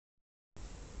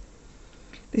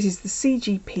This is the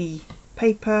CGP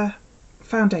paper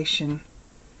foundation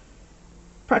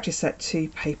practice set 2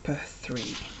 paper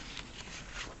 3.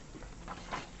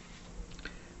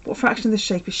 What fraction of the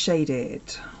shape is shaded?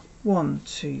 1,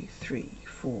 2, 3,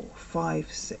 4,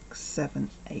 5, 6, 7,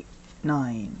 8,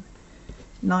 9.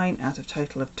 9 out of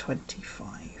total of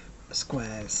 25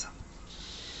 squares.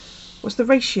 What's the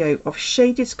ratio of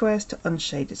shaded squares to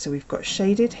unshaded? So we've got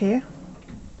shaded here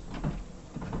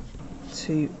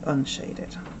to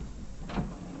unshaded.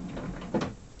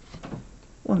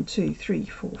 1, 2, 3,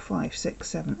 4, 5, 6,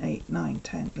 7, 8, 9,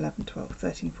 10, 11, 12,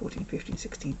 13, 14, 15,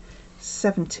 16,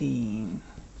 17.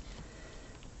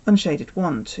 Unshaded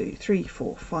 1, 2, 3,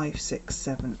 4, 5, 6,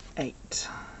 7, 8.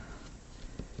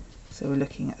 So we're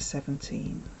looking at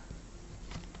 17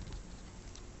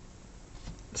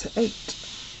 to 8.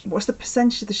 What's the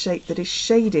percentage of the shape that is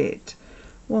shaded?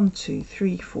 1, 2,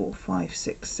 3, 4, 5,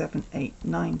 6, 7, 8,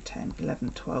 9, 10,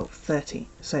 11, 12, 13.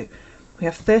 So we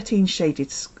have 13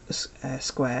 shaded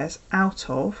squares out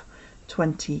of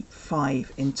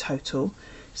 25 in total.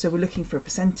 So we're looking for a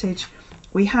percentage.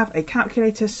 We have a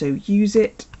calculator, so use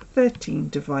it. 13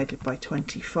 divided by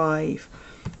 25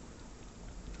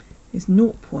 is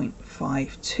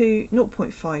 0.52.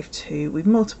 0.52, we've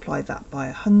multiplied that by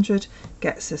 100,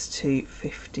 gets us to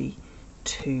 52%.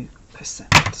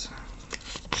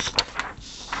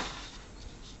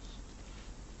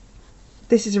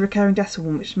 This is a recurring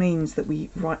decimal, which means that we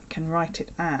can write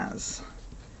it as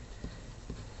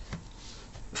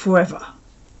forever.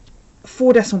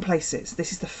 4 decimal places.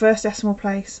 This is the first decimal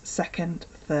place, second,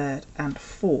 third and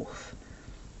fourth.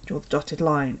 Draw the dotted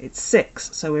line. It's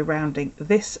 6, so we're rounding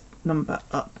this number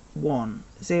up 1.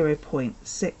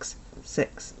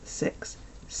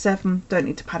 0.6667. Don't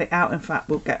need to pad it out. In fact,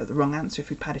 we'll get the wrong answer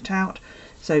if we pad it out.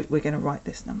 So we're going to write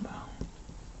this number.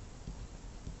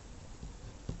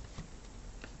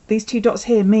 These 2 dots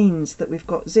here means that we've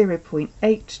got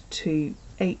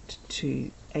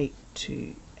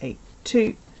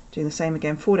 0.82828282. Doing the same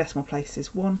again, 4 decimal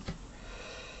places, 1,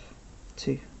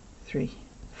 2, 3,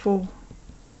 4.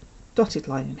 Dotted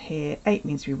line in here, 8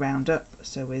 means we round up,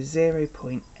 so we're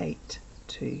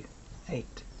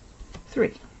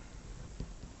 0.8283.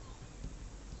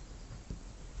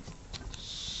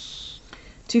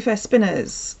 Two fair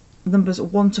spinners, numbers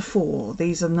 1 to 4.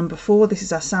 These are number 4. This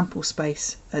is our sample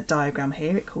space diagram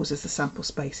here. It calls us the sample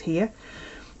space here.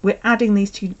 We're adding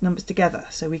these 2 numbers together,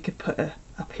 so we could put a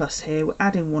plus here. We're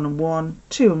adding 1 and 1,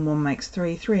 2 and 1 makes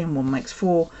 3, 3 and 1 makes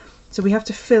 4. So we have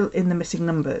to fill in the missing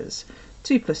numbers.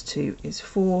 2 plus 2 is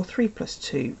 4, 3 plus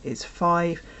 2 is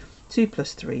 5, 2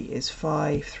 plus 3 is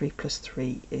 5, 3 plus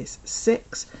 3 is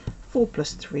 6, 4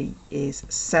 plus 3 is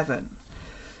 7.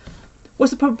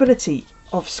 What's the probability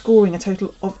of scoring a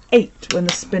total of 8 when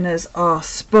the spinners are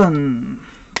spun?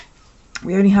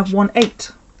 We only have 1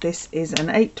 8. This is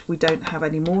an 8. We don't have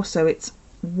any more, so it's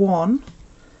 1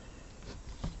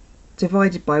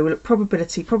 divided by, well,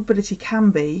 probability. Probability can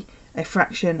be a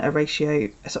fraction, a ratio,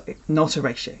 sorry, not a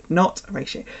ratio,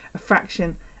 a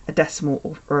fraction, a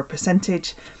decimal or a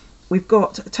percentage. We've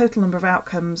got a total number of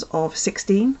outcomes of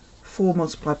 16. 4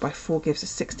 multiplied by 4 gives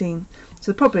us 16.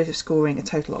 So the probability of scoring a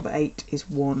total of 8 is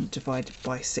 1 divided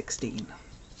by 16.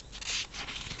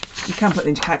 You can put it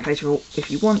into a calculator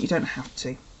if you want, you don't have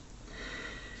to.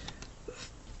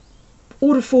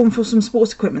 Order form for some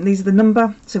sports equipment. These are the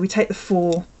number, so we take the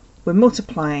 4, we're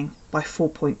multiplying by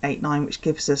 4.89, which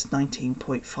gives us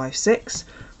 19.56.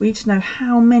 We need to know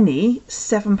how many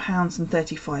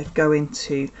 £7.35 go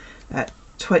into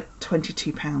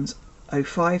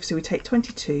 £22.05. So we take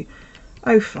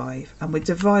 22.05 and we're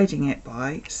dividing it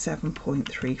by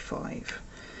 7.35.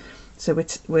 So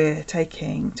we're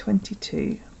taking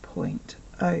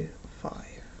 22.05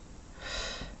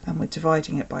 and we're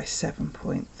dividing it by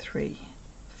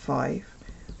 7.35,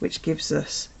 which gives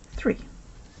us 3.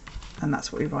 And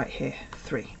that's what we write here,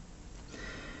 3.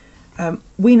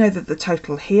 We know that the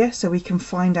total here, so we can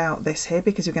find out this here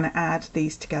because we're going to add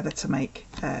these together to make,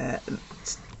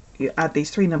 you add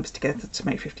these 3 numbers together to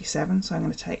make 57. So I'm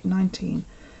going to take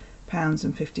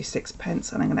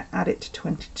 £19.56 and I'm going to add it to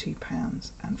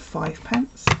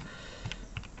 £22.05.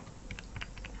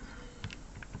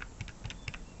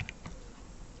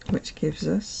 Which gives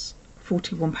us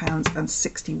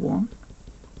 £41.61.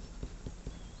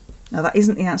 Now that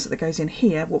isn't the answer that goes in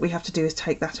here. What we have to do is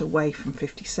take that away from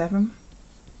 £57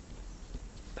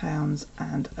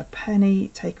 and a penny,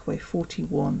 take away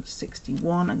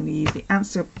 41.61. I'm going to use the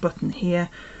answer button here,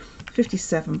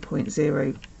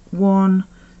 57.01,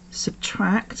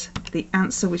 subtract the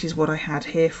answer, which is what I had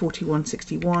here,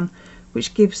 41.61,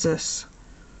 which gives us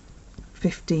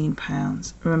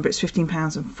 £15. Remember, it's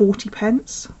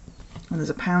 £15.40. and there's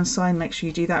a pound sign. Make sure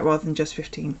you do that rather than just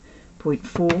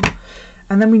 15.4.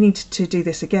 And then we need to do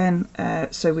this again.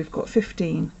 So we've got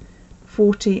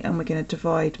 1540, and we're going to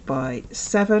divide by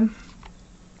 7.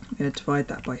 We're going to divide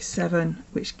that by 7,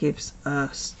 which gives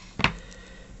us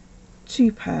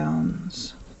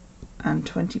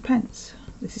 £2.20.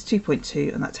 This is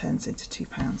 2.2, and that turns into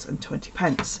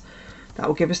 £2.20. That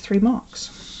will give us 3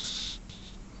 marks.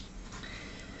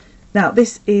 Now,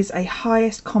 this is a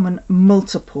highest common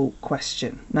multiple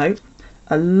question. No,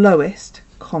 a lowest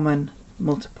common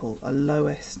multiple. A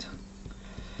lowest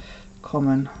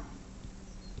common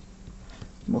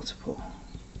multiple.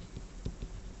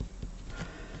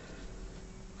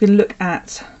 We're going to look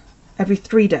at every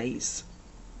 3 days,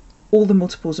 all the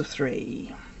multiples of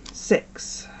 3,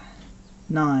 6,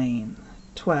 9,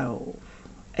 12,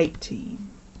 18,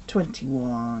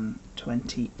 21,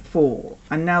 24,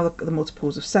 and now look at the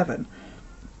multiples of 7,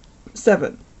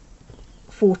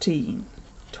 14,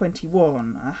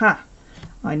 21, aha,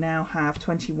 I now have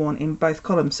 21 in both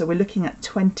columns, so we're looking at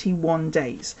 21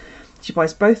 days. She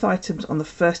buys both items on the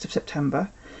 1st of September,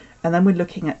 and then we're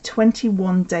looking at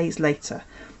 21 days later.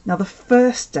 Now the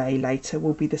first day later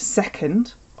will be the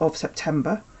 2nd of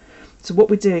September, so what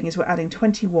we're doing is we're adding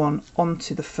 21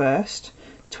 onto the 1st,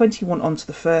 21 onto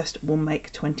the 1st will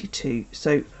make 22,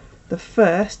 so the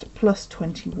 1st plus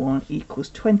 21 equals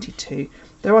 22.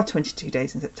 There are 22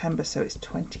 days in September, so it's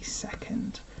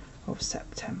 22nd of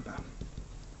September.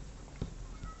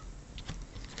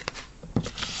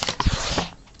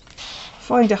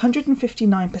 Find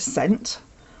 159%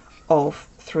 of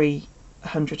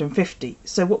 350.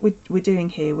 So what we're doing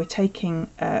here, we're taking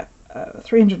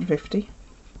 350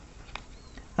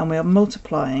 and we are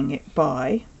multiplying it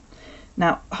by,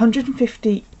 now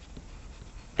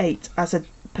 158 as a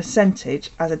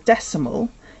percentage, as a decimal,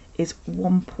 is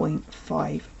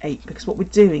 1.58, because what we're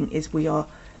doing is we are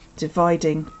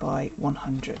dividing by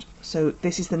 100. So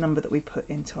this is the number that we put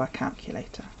into our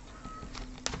calculator.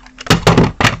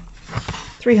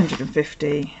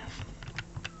 350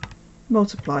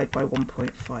 multiplied by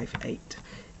 1.58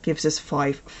 gives us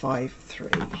 553.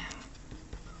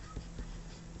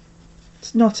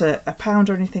 It's not a pound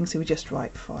or anything, so we just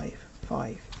write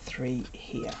 553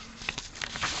 here.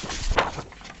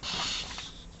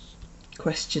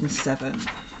 Question 7.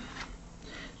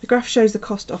 The graph shows the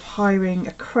cost of hiring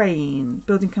a crane.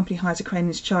 Building company hires a crane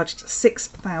and is charged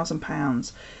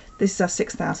 £6,000. This is our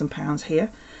 £6,000 here.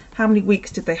 How many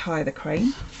weeks did they hire the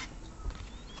crane?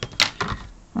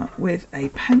 With a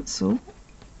pencil,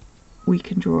 we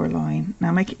can draw a line.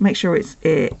 Now make sure it's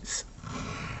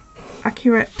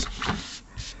accurate,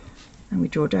 and we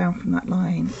draw down from that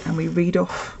line and we read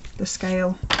off the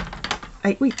scale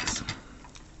 8 weeks.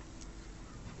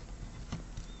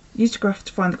 Use the graph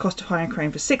to find the cost of hiring a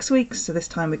crane for 6 weeks. So this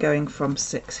time we're going from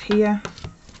 6 here.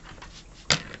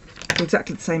 We're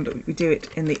exactly the same, but we do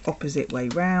it in the opposite way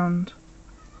round.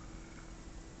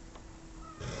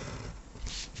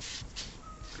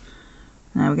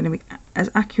 Now we're going to be as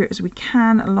accurate as we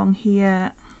can along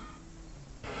here.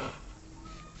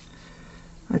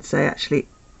 I'd say actually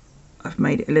I've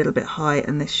made it a little bit high,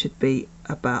 and this should be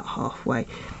about halfway.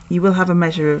 You will have a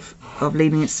measure of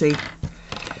leniency,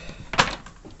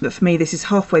 but for me this is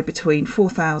halfway between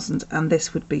 4,000 and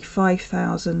this would be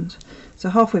 5,000. So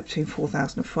halfway between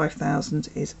 4,000 and 5,000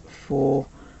 is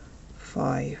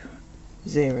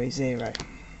 4,500.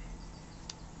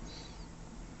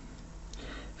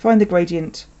 Find the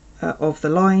gradient of the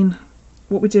line.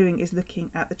 What we're doing is looking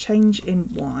at the change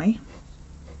in y.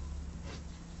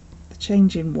 The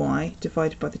change in y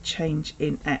divided by the change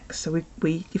in x. So if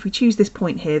we choose this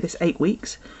point here, this 8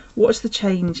 weeks, what's the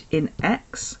change in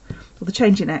x? Well, the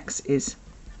change in x is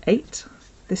 8.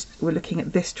 We're looking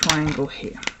at this triangle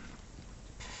here.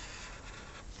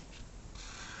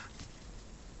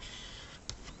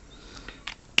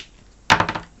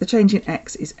 The change in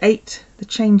x is 8, the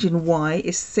change in y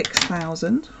is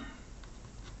 6,000,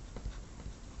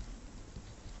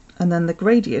 and then the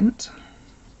gradient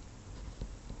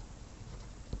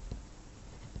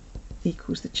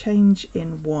equals the change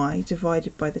in y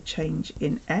divided by the change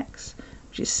in x,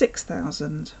 which is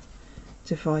 6,000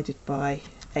 divided by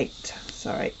 8.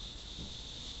 Sorry.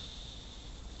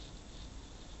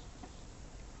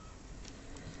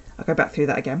 I'll go back through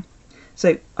that again.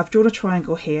 So I've drawn a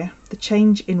triangle here. The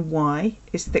change in y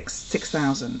is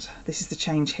 6,000. This is the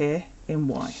change here in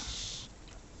y.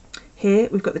 Here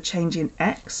we've got the change in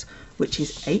x, which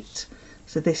is 8.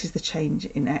 So this is the change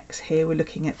in x. Here we're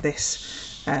looking at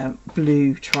this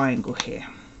blue triangle here.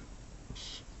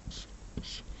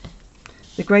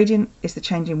 The gradient is the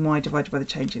change in y divided by the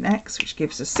change in x, which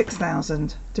gives us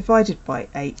 6,000 divided by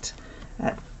 8,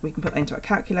 We can put that into our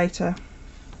calculator.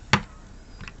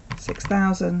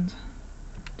 6,000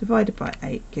 divided by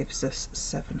 8 gives us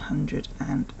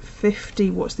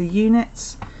 750. What's the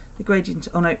units? The gradient,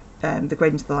 oh no, the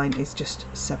gradient of the line is just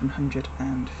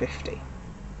 750.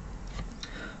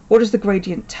 What does the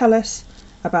gradient tell us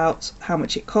about how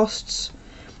much it costs?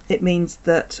 It means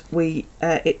that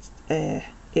it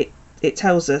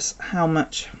tells us how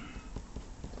much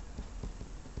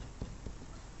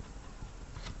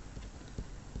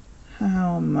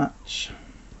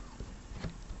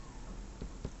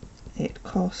it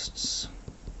costs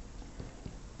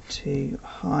to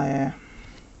hire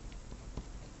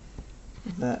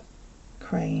the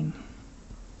crane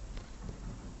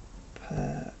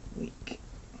per week.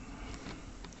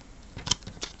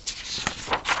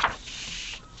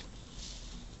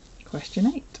 Question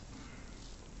 8.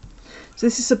 So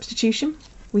this is substitution.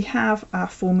 We have our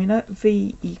formula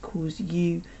V equals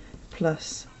U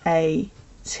plus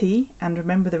AT, and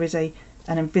remember there is an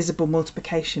invisible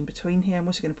multiplication between here. I'm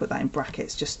also going to put that in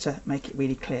brackets just to make it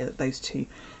really clear that those two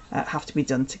have to be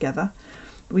done together.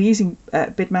 We're using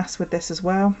BIDMAS with this as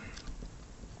well.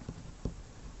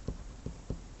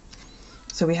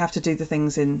 So we have to do the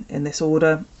things in this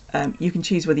order. You can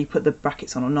choose whether you put the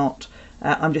brackets on or not.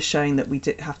 I'm just showing that we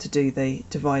have to do the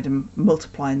divide and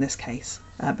multiply in this case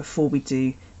before we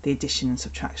do the addition and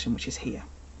subtraction, which is here.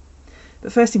 The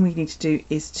first thing we need to do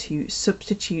is to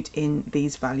substitute in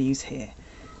these values here.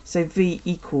 So V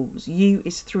equals, U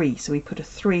is 3, so we put a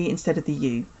 3 instead of the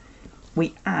U.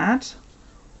 We add,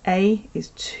 A is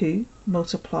 2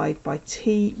 multiplied by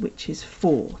T, which is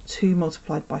 4. 2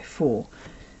 multiplied by 4.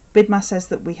 BIDMAS says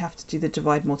that we have to do the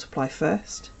divide multiply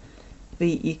first.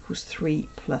 V equals 3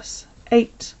 plus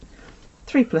 8.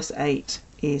 3 plus 8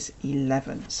 is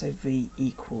 11, so V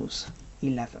equals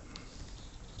 11.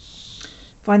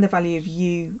 Find the value of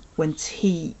U when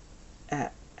T,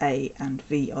 A and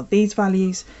V are these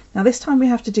values. Now this time we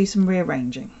have to do some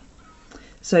rearranging.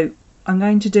 So I'm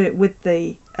going to do it with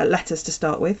the letters to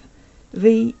start with.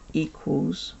 V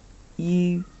equals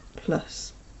U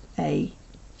plus AT.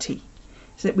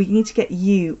 So we need to get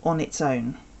U on its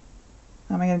own.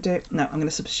 How am I going to do it? No, I'm going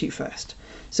to substitute first.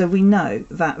 So we know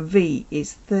that V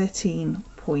is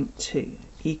 13.2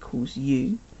 equals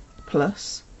U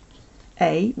plus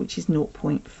A, which is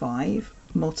 0.5,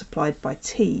 multiplied by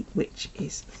T, which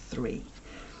is 3.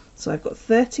 So I've got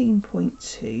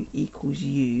 13.2 equals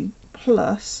U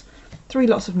plus 3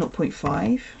 lots of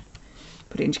 0.5.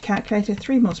 Put it into your calculator.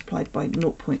 3 multiplied by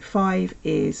 0.5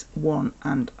 is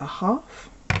 1.5.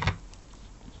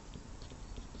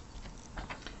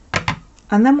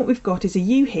 And then what we've got is a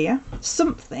U here,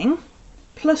 something,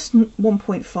 plus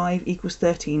 1.5 equals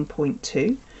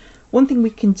 13.2. One thing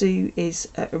we can do is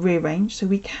rearrange. So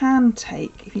we can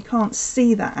take, if you can't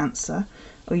see that answer,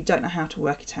 or you don't know how to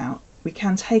work it out, we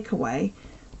can take away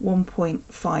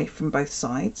 1.5 from both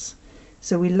sides.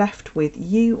 So we're left with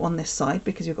U on this side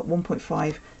because we've got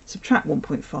 1.5, subtract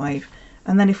 1.5.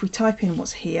 And then if we type in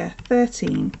what's here,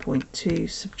 13.2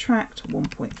 subtract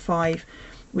 1.5,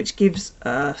 which gives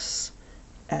us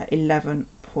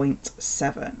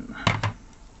 11.7.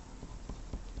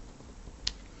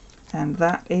 And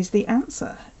that is the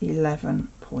answer,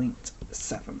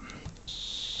 11.7.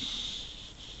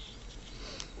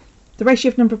 The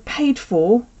ratio of number of paid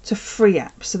for to free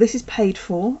apps. So this is paid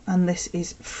for and this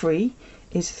is free,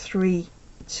 is 3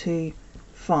 to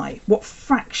 5. What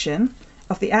fraction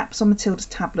of the apps on Matilda's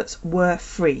tablets were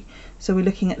free? So we're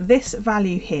looking at this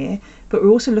value here, but we're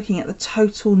also looking at the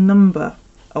total number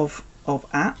of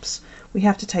apps. We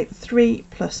have to take 3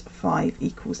 plus 5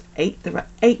 equals 8. There are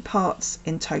 8 parts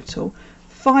in total.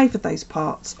 5 of those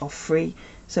parts are free.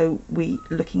 So we're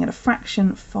looking at a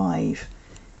fraction 5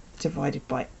 divided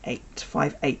by 8,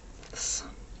 5/8.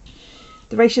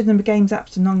 The ratio of the number of games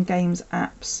apps to non-games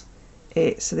apps,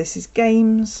 so this is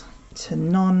games to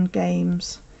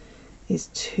non-games, is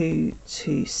 2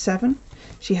 to 7.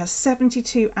 She has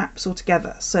 72 apps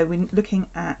altogether. So we're looking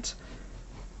at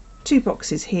 2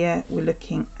 boxes here. We're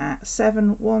looking at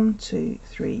 7, 1, 2,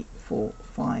 3, 4,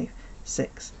 5,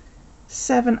 6,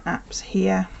 7 apps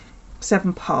here,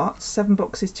 7 parts, 7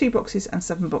 boxes, 2 boxes and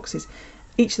 7 boxes.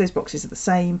 Each of those boxes are the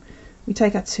same. We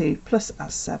take our 2 plus our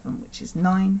 7, which is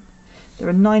 9. There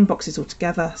are 9 boxes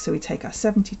altogether, so we take our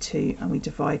 72 and we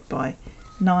divide by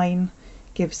 9,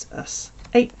 gives us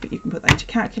 8, but you can put that into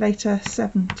your calculator.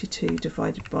 72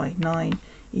 divided by 9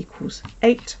 equals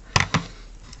 8.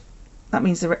 That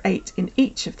means there are 8 in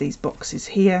each of these boxes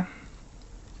here.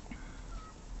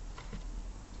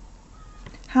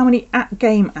 How many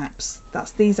game apps?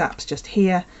 That's these apps just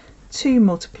here. 2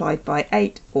 multiplied by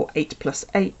 8, or 8 plus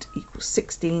 8 equals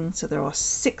 16. So there are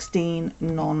 16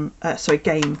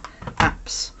 game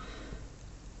apps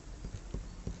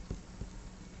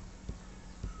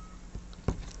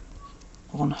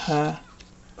on her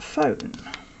phone.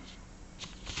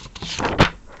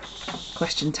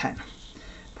 Question 10.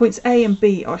 Points A and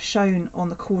B are shown on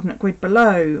the coordinate grid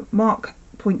below. Mark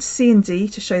points C and D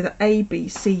to show that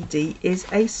ABCD is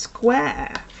a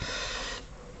square.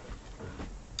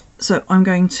 So I'm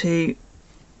going to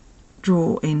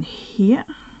draw in here.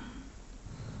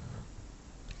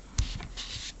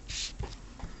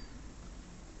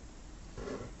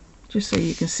 Just so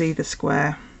you can see the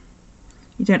square.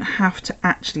 You don't have to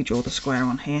actually draw the square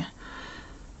on here.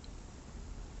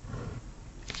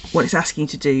 What it's asking you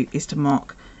to do is to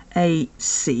mark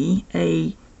AC,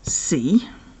 AC.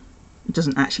 It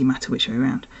doesn't actually matter which way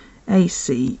around.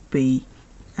 AC, B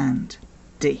and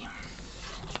D.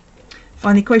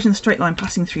 Find the equation of the straight line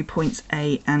passing through points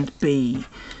A and B.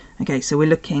 Okay, so we're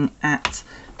looking at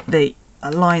a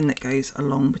line that goes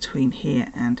along between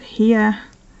here and here.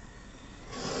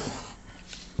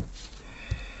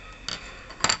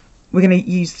 We're going to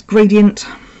use gradient.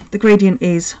 The gradient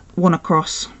is 1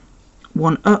 across,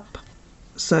 1 up.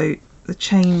 So the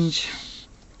change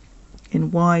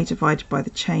in y divided by the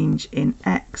change in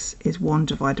x is 1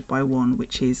 divided by 1,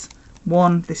 which is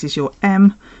 1. This is your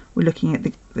m. We're looking at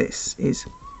this is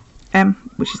m,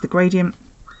 which is the gradient.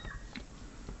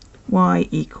 Y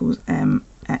equals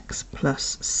mx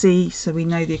plus c. So we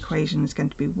know the equation is going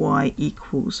to be y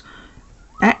equals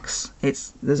x.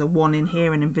 There's a 1 in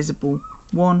here, an invisible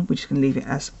 1. We're just going to leave it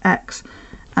as x.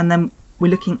 And then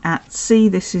we're looking at c.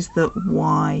 This is the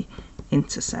y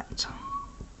intercept.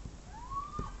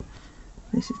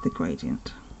 This is the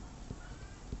gradient.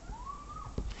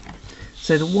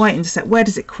 So the y-intercept, where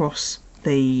does it cross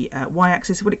the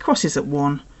y-axis? Well, it crosses at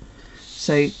 1.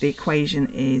 So the equation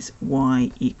is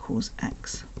y equals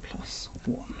x plus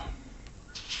 1.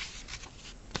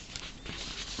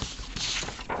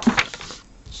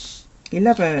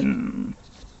 (11).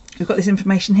 We've got this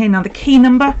information here. Now the key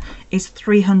number is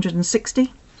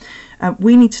 360.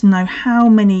 We need to know how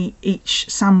many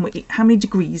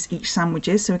degrees each sandwich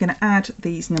is. So we're going to add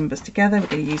these numbers together. We're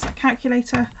going to use our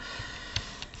calculator.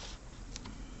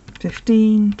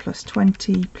 15 plus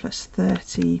 20 plus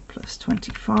 30 plus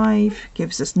 25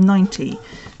 gives us 90.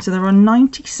 So there are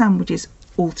 90 sandwiches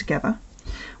altogether.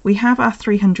 We have our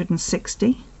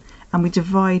 360 and we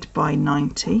divide by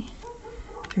 90.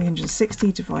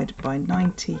 360 divided by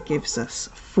 90 gives us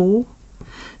 4.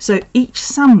 So each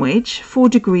sandwich, 4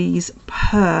 degrees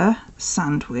per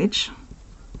sandwich.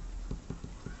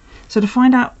 So to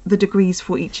find out the degrees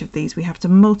for each of these, we have to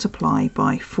multiply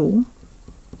by 4.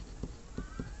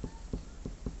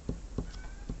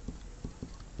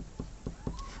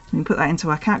 We can put that into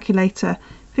our calculator.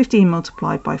 15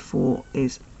 multiplied by 4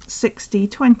 is 60.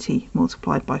 20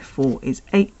 multiplied by 4 is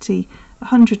 80.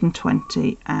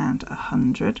 120 and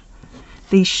 100.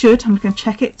 These should, I'm going to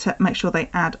check it to make sure they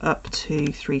add up to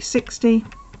 360.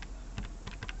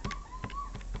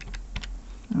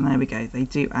 And there we go, they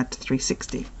do add to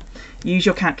 360. Use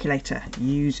your calculator,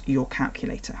 use your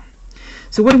calculator.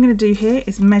 So what I'm going to do here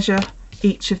is measure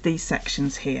each of these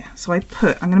sections here. So I'm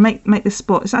going to make this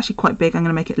spot, it's actually quite big, I'm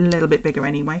going to make it a little bit bigger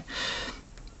anyway.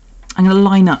 I'm going to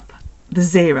line up the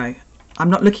 0. I'm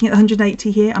not looking at the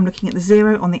 180 here, I'm looking at the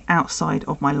 0 on the outside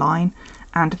of my line,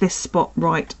 and this spot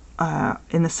right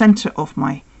in the centre of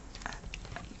my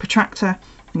protractor,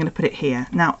 I'm going to put it here.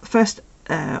 Now first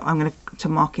I'm going to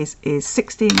mark is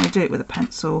 60. I'm going to do it with a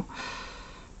pencil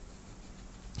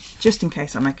just in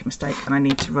case I make a mistake and I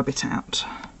need to rub it out.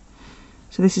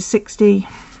 So this is 60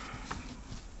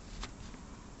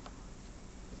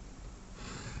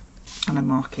 and I'm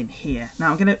marking here.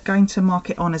 Now I'm going to mark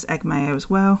it on as egg mayo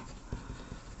as well,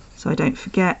 so I don't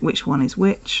forget which one is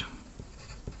which,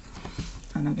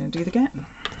 and I'm going to do it again.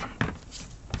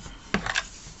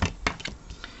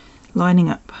 Lining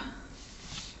up.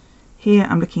 Here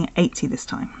I'm looking at 80 this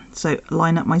time, so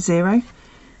line up my 0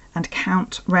 and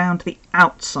count round the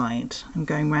outside. I'm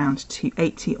going round to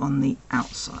 80 on the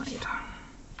outside.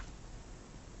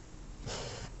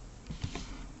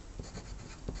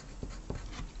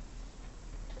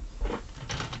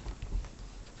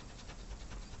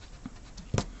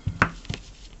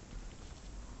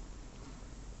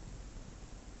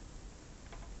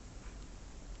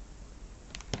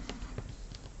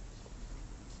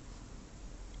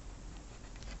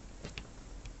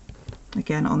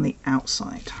 Again on the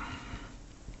outside.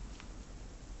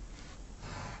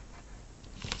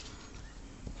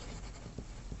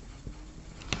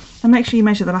 And make sure you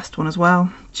measure the last one as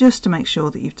well, just to make sure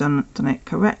that you've done it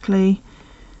correctly.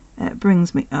 It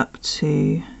brings me up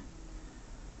to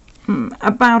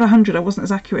about 100. I wasn't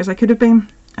as accurate as I could have been,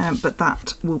 but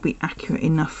that will be accurate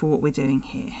enough for what we're doing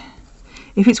here.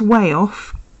 If it's way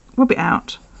off, rub it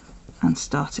out and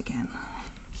start again.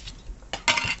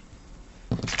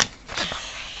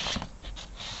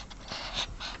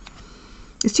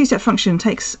 This two-step function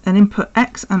takes an input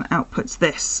x and outputs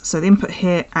this. So the input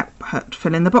here, output,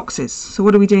 fill in the boxes. So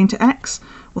what are we doing to x?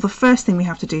 Well, the first thing we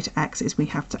have to do to x is we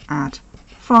have to add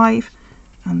 5,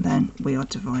 and then we are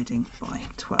dividing by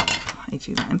 12. I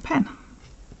do that in pen.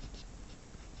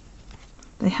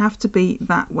 They have to be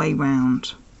that way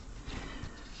round.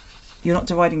 You're not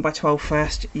dividing by 12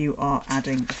 first, you are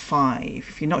adding the 5.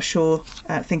 If you're not sure,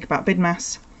 think about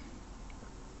BIDMAS.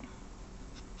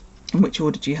 In which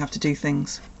order do you have to do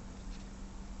things?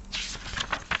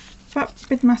 But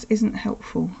BIDMAS isn't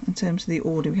helpful in terms of the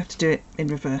order. We have to do it in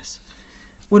reverse.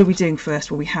 What are we doing first?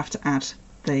 Well, we have to add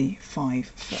the 5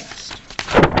 first.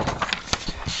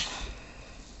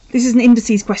 This is an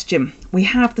indices question. We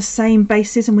have the same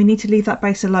bases and we need to leave that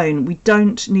base alone. We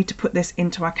don't need to put this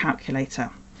into our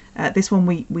calculator. This one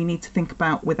we need to think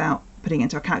about without putting it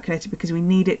into a calculator, because we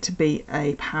need it to be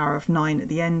a power of 9 at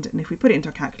the end, and if we put it into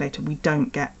a calculator we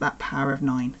don't get that power of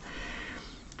 9.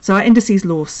 So our indices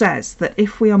law says that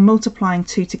if we are multiplying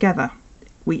 2 together,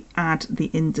 we add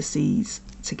the indices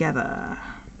together.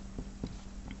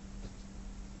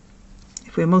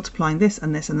 If we're multiplying this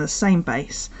and the same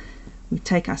base, we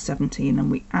take our 17 and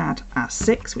we add our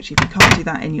 6, which if you can't do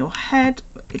that in your head,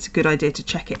 it's a good idea to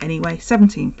check it anyway.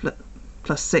 17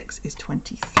 plus 6 is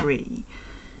 23.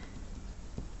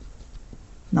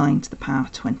 9 to the power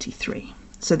 23.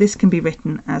 So this can be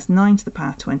written as 9 to the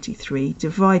power 23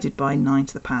 divided by 9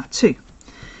 to the power 2.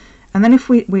 And then if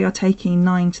we are taking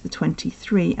 9 to the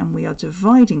 23 and we are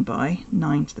dividing by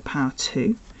 9 to the power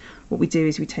 2, what we do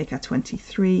is we take our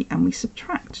 23 and we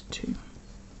subtract 2.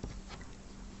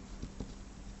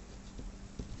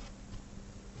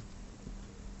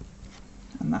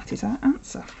 And that is our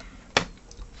answer.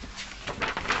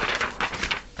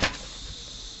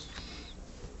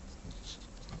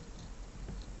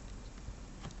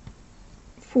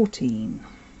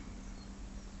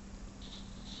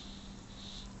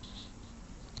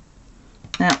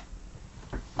 Now,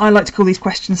 I like to call these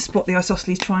questions spot the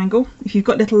isosceles triangle. If you've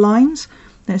got little lines,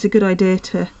 then it's a good idea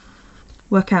to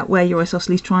work out where your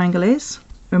isosceles triangle is.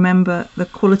 Remember, the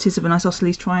qualities of an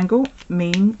isosceles triangle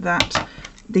mean that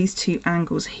these two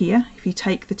angles here, if you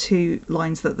take the two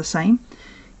lines that are the same,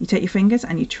 you take your fingers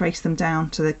and you trace them down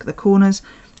to the corners,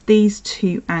 these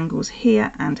two angles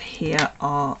here and here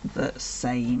are the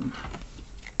same.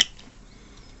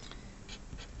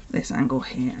 This angle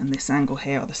here and this angle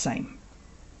here are the same.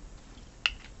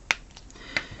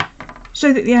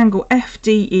 So that the angle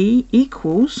FDE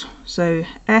equals, so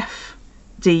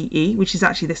FDE, which is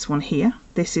actually this one here,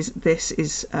 this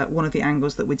is one of the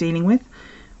angles that we're dealing with.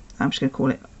 I'm just going to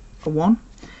call it a 1.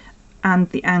 And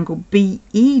the angle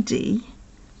BED,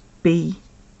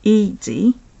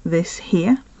 this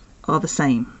here, are the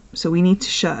same. So we need to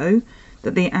show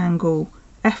that the angle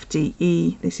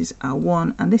FDE, this is our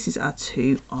 1 and this is our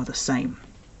 2, are the same.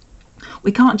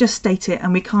 We can't just state it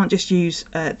and we can't just use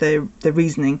the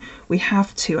reasoning. We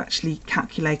have to actually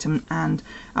calculate them, and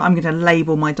I'm going to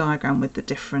label my diagram with the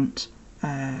different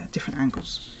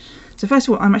angles. So first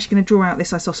of all, I'm actually going to draw out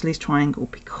this isosceles triangle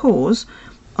because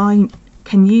I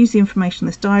can use the information in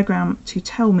this diagram to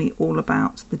tell me all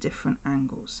about the different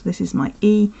angles. This is my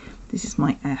E, this is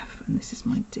my F, and this is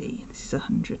my D. This is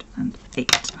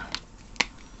 108.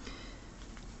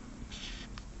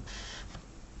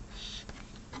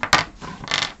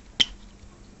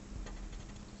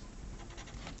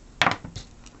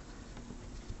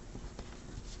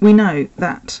 We know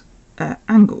that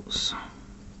angles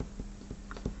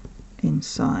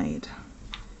inside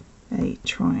a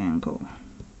triangle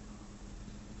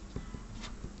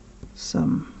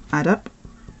sum add up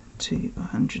to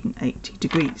 180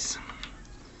 degrees.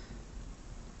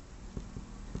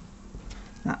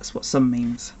 That's what sum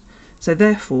means. So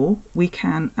therefore we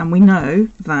can, and we know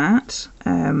that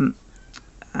an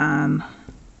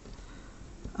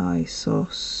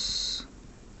isosceles,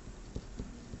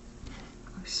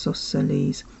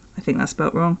 I think that's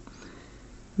spelt wrong,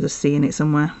 there's a C in it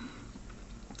somewhere,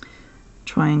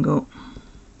 triangle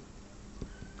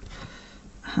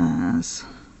has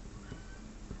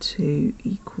two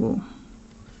equal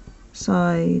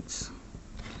sides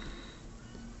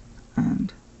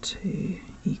and two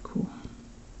equal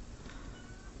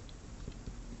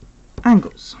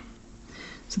angles.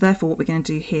 So therefore what we're going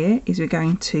to do here is we're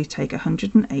going to take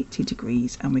 180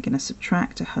 degrees and we're going to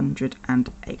subtract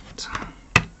 108.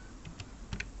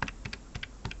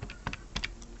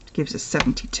 Gives us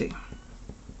 72.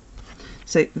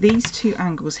 So these two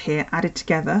angles here added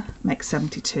together make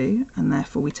 72, and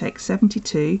therefore we take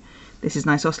 72. This is an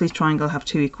isosceles triangle, have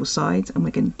two equal sides, and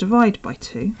we're going to divide by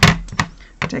 2.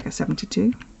 We take our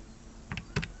 72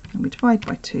 and we divide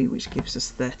by 2, which gives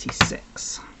us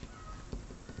 36.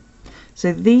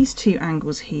 So these two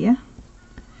angles here,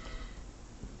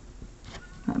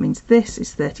 that means this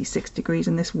is 36 degrees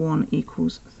and this one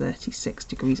equals 36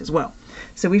 degrees as well.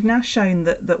 So we've now shown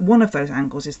that one of those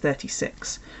angles is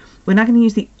 36. We're now going to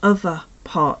use the other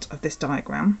part of this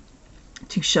diagram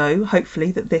to show,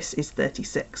 hopefully, that this is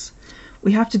 36.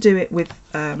 We have to do it with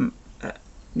our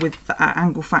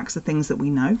angle facts, the things that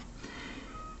we know.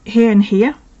 Here and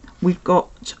here, we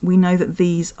know that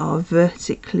these are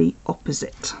vertically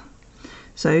opposite.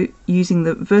 So using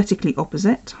the vertically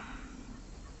opposite,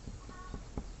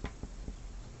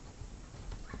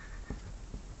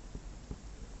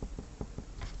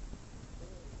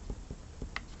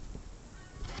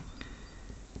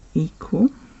 equal,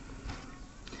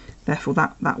 therefore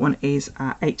that one is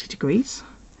at 80 degrees,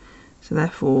 so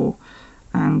therefore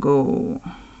angle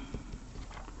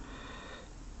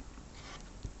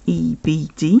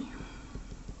EBD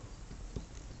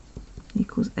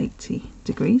equals 80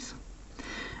 degrees.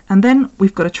 And then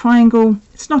we've got a triangle.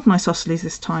 It's not an isosceles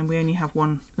this time, we only have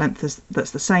one length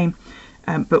that's the same,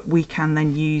 but we can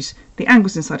then use the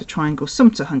angles inside a triangle,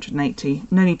 sum to 180.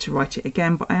 No need to write it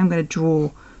again, but I am going to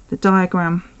draw the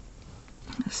diagram,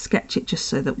 sketch it just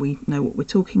so that we know what we're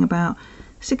talking about.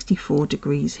 64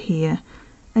 degrees here,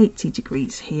 80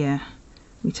 degrees here.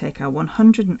 We take our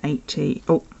 180,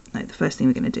 oh no, the first thing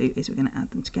we're going to do is we're going to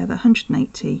add them together.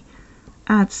 180,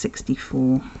 add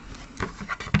 64.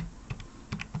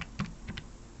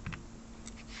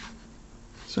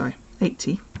 Sorry,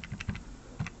 80,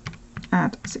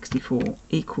 add 64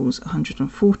 equals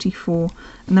 144,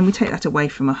 and then we take that away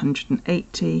from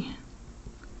 180,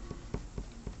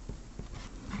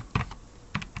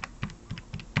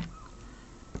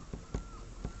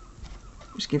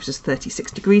 which gives us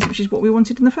 36 degrees, which is what we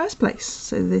wanted in the first place.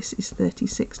 So this is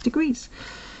 36 degrees.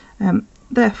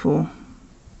 Therefore,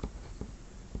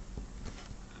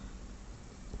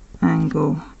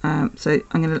 angle, so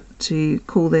I'm going to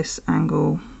call this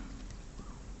angle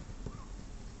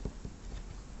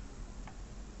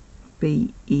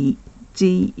BED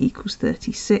equals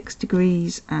 36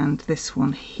 degrees, and this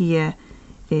one here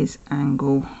is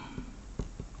angle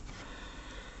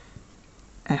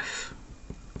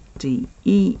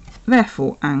FDE.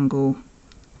 Therefore angle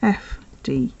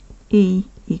FDE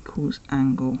equals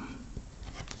angle,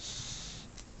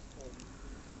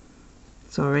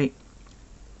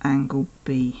 angle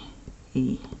BED.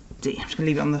 I'm just going to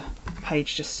leave it on the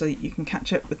page just so you can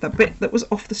catch up with that bit that was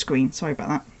off the screen. Sorry about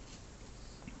that.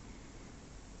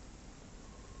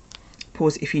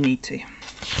 Pause if you need to.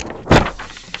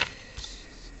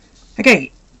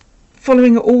 Okay,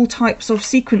 following all types of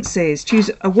sequences,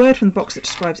 choose a word from the box that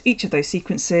describes each of those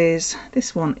sequences.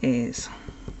 This one is,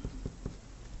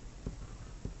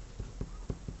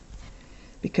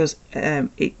 because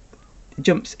it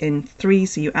jumps in 3,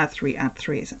 so you add 3,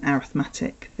 it's an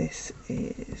arithmetic. This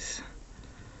is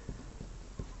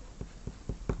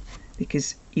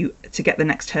because to get the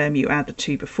next term you add the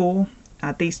 2 before,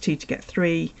 add these 2 to get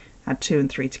 3, add 2 and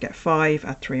 3 to get 5,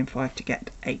 add 3 and 5 to get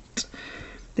 8.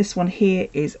 This one here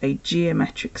is a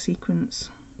geometric sequence,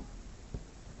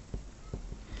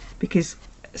 because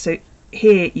so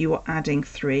here you are adding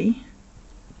 3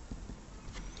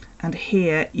 and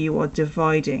here you are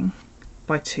dividing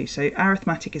by 2. So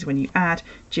arithmetic is when you add,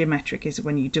 geometric is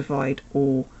when you divide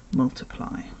or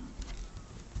multiply.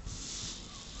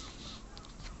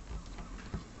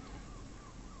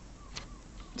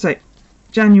 So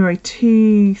January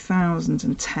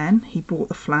 2010 he bought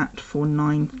the flat for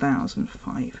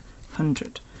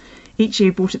 9,500. Each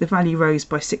year he bought it, the value rose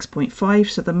by 6.5,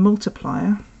 so the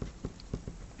multiplier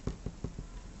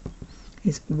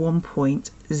is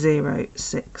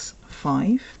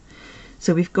 1.065.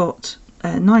 So we've got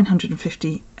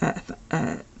 950,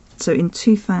 so in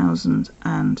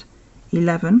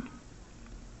 2011, I'm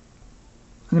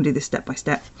going to do this step by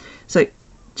step. So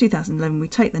 2011 we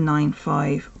take the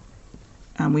 9,500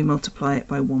 and we multiply it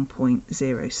by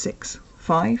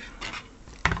 1.065.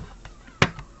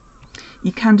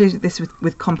 You can do this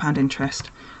with compound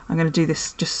interest. I'm going to do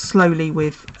this just slowly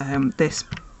with this,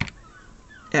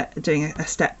 doing a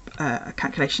step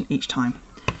calculation each time.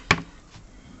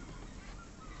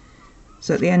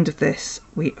 So at the end of this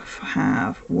we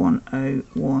have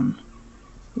 101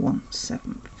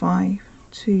 175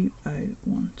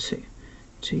 2012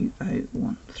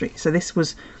 2013. So this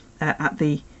was at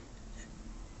the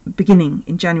beginning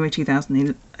in January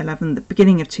 2011, the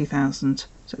beginning of 2000.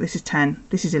 So this is 10,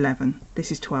 this is 11,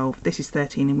 this is 12, this is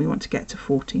 13, and we want to get to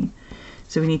 14.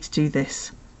 So we need to do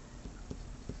this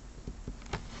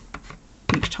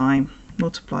each time,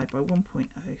 multiplied by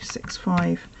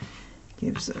 1.065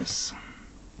 gives us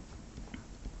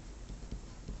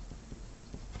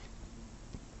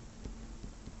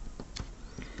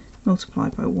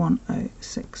multiplied by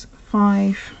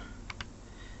 1.065.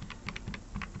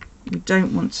 We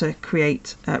don't want to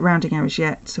create rounding errors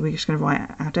yet, so we're just going to write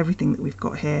out everything that we've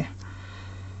got here.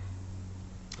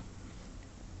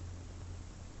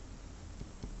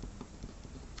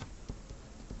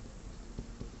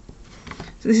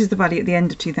 So this is the value at the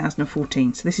end of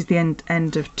 2014. So this is the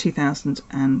end of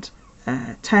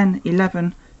 2010,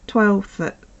 11, 12,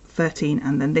 13,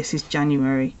 and then this is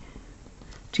January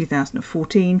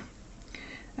 2014.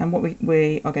 And what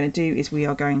we are going to do is we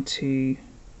are going to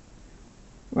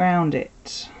round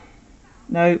it.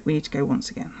 No, we need to go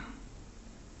once again.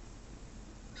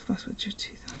 So that's what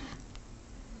 2000.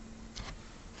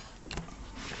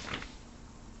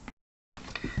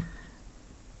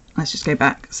 Let's just go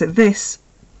back. So this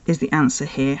is the answer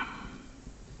here.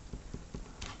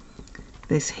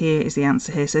 This here is the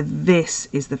answer here. So this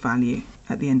is the value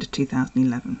at the end of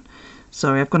 2011.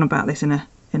 Sorry, I've gone about this in a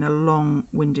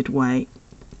long-winded way,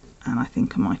 and I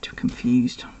think I might have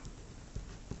confused.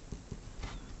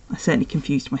 I certainly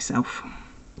confused myself.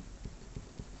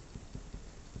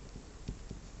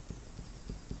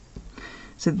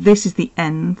 So this is the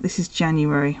end. This is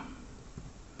January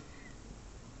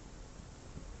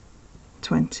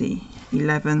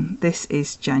 2011. This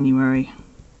is January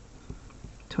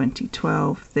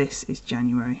 2012. This is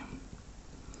January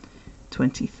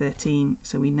 2013.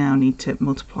 So we now need to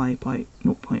multiply by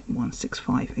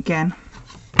 0.165 again.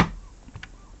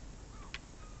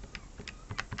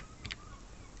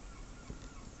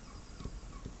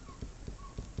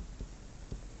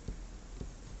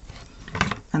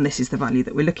 And this is the value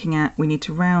that we're looking at. We need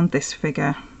to round this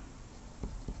figure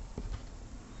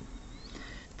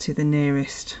to the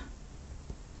nearest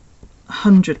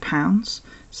 £100.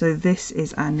 So this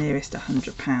is our nearest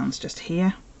 £100 just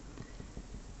here.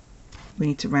 We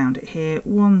need to round it here.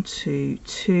 1, 2,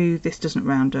 2. This doesn't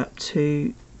round up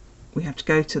to. We have to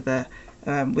go to the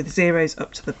with zeros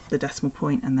up to the decimal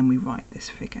point, and then we write this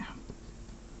figure.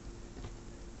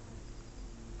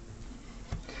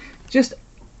 Just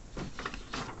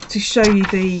to show you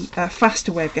the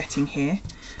faster way of getting here,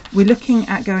 we're looking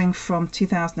at going from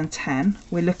 2010.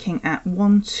 We're looking at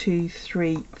 1, 2,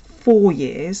 3, 4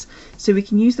 years. So we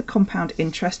can use the compound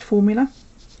interest formula.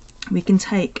 We can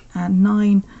take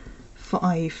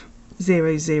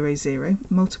 95000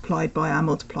 multiplied by our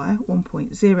multiplier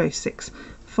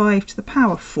 1.065 to the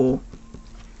power 4,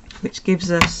 which gives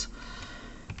us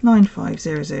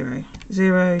 95000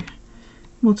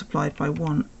 multiplied by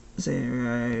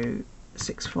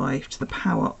 1065 to the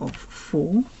power of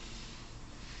 4.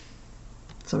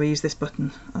 So we use this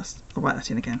button. I'll write that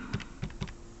in again.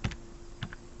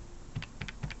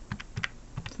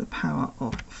 To the power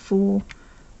of 4,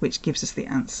 which gives us the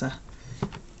answer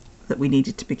that we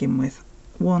needed to begin with.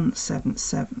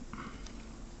 177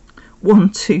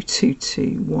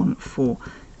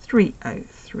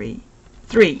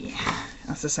 122143033.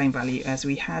 That's the same value as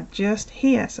we had just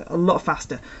here. So a lot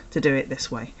faster to do it this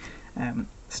way.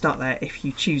 Start there if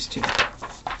you choose to,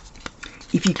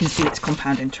 if you can see its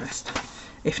compound interest.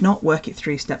 If not, work it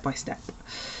through step by step.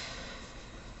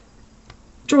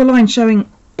 Draw a line showing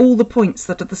all the points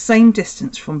that are the same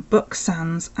distance from Buck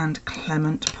Sands and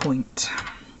Clement Point.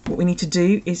 What we need to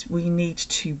do is we need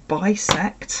to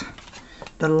bisect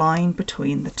the line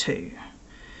between the two.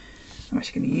 I'm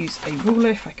actually going to use a ruler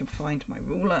if I can find my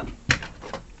ruler.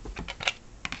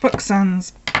 Buck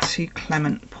Sands to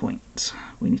Clement Point.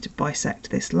 We need to bisect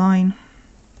this line.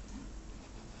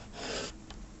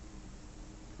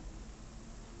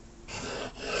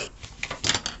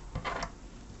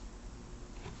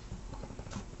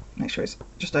 Make sure it's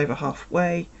just over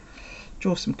halfway.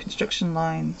 Draw some construction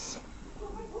lines.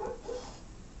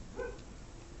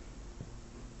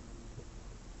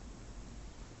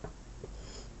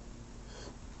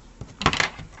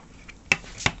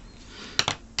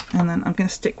 And then I'm going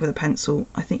to stick with a pencil.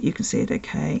 I think you can see it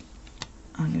okay.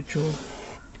 I'm going to draw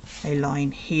a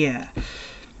line here.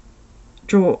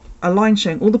 Draw a line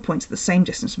showing all the points at the same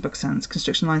distance from Buck Sands.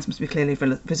 Construction lines must be clearly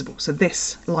visible. So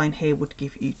this line here would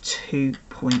give you 2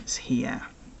 points here.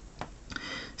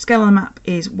 Scale on the map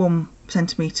is 1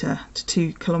 centimetre to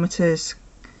 2 kilometres.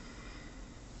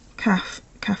 CAF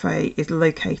cafe is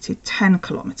located 10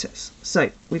 kilometres. So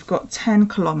we've got 10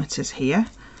 kilometres here.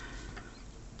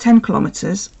 10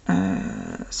 kilometres,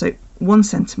 so 1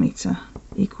 centimetre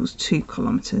equals 2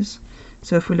 kilometres.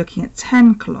 So if we're looking at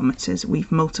 10 kilometres,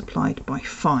 we've multiplied by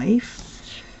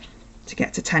 5 to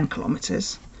get to 10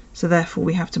 kilometres. So therefore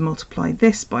we have to multiply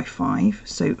this by 5.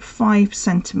 So 5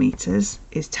 centimetres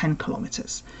is 10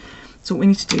 kilometres. So what we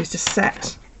need to do is to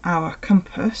set our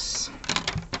compass,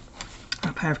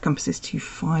 our pair of compasses, to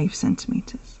 5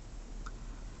 centimetres.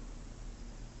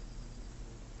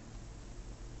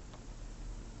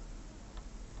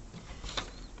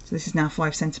 So this is now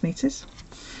 5 centimetres.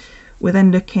 We're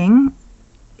then looking,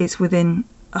 it's within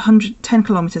 10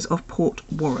 kilometres of Port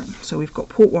Warren. So we've got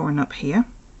Port Warren up here.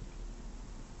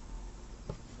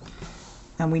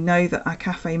 And we know that our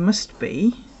cafe must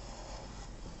be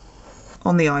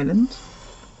on the island,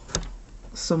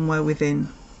 somewhere within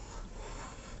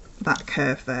that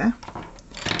curve there.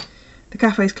 The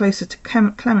cafe is closer to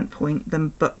Clement Point than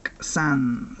Buck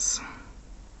Sands.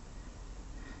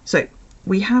 So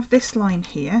we have this line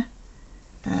here.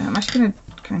 I'm actually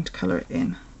going to colour it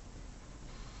in.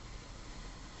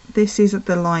 This is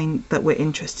the line that we're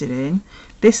interested in.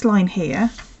 This line here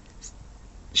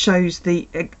shows the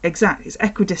exact, it's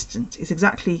equidistant, it's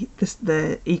exactly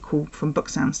the equal from Buck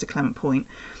Sands to Clement Point,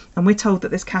 and we're told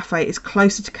that this cafe is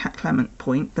closer to Clement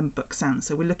Point than Buck Sands,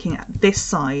 so we're looking at this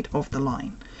side of the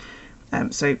line.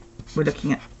 So we're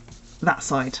looking at that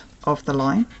side of the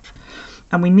line,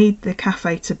 and we need the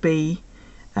cafe to be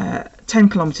 10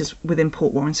 kilometres within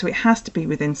Port Warren, so it has to be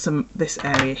within this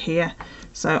area here.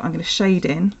 So I'm going to shade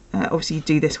in, obviously you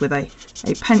do this with a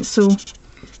pencil,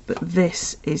 but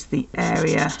this is the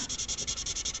area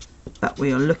that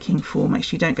we are looking for. Make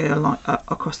sure you don't go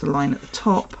across the line at the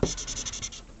top.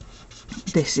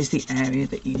 This is the area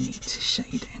that you need to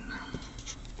shade in.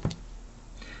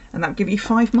 And that will give you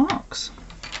 5 marks.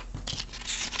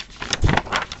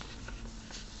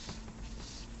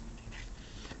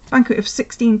 Banquet of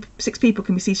 6 people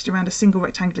can be seated around a single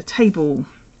rectangular table.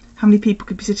 How many people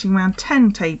could be sitting around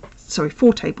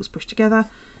 4 tables pushed together?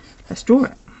 Let's draw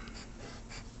it.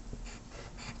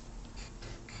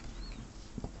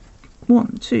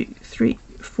 1, 2, 3,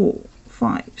 4,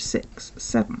 5, 6,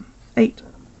 7, 8,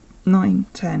 9,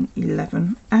 10,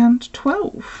 11 and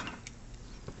 12.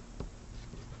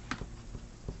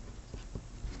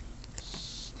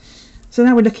 So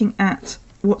now we're looking at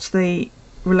what's the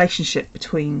relationship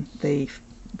between the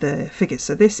figures.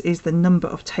 So this is the number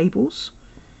of tables.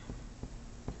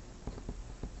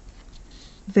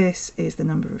 This is the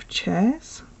number of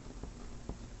chairs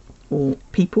or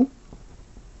people.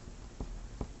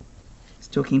 It's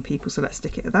talking people, so let's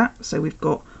stick it at that. So we've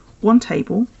got 1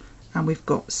 table and we've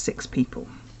got 6 people.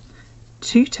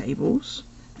 2 tables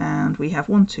and we have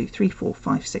 1, 2, 3, 4,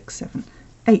 5, 6, 7,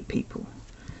 8 people.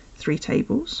 3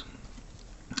 tables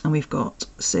and we've got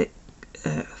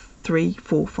 3,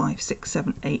 4, 5, 6,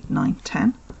 7, 8, 9,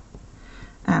 10.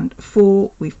 And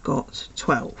 4, we've got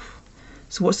 12.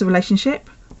 So what's the relationship?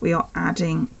 We are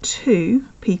adding 2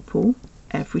 people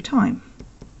every time.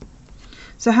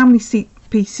 So how many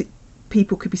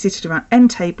people could be seated around n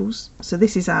tables? So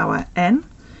this is our n.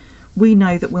 We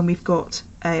know that when we've got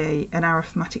an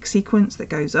arithmetic sequence that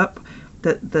goes up,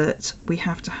 that we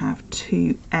have to have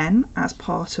 2n as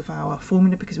part of our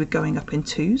formula because we're going up in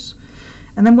 2s.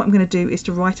 And then what I'm going to do is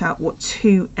to write out what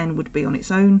 2n would be on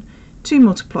its own. 2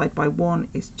 multiplied by 1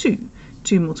 is 2.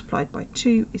 2 multiplied by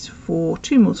 2 is 4.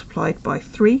 2 multiplied by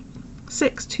 3,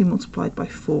 6. 2 multiplied by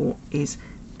 4 is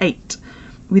 8.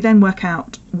 We then work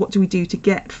out what do we do to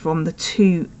get from the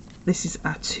 2, this is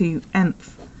our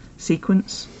 2nth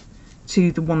sequence,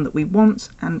 to the one that we want,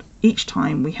 and each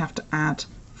time we have to add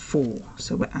 4.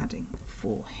 So we're adding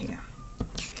 4 here.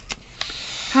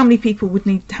 How many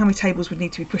tables would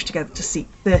need to be pushed together to seat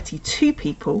 32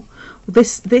 people? Well,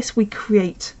 this we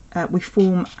create, we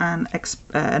form an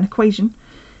equation.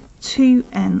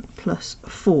 2n plus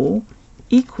 4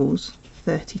 equals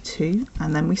 32,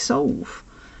 and then we solve.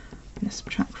 Let's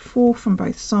subtract 4 from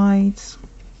both sides,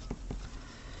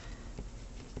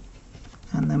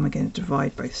 and then we're going to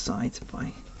divide both sides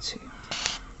by 2.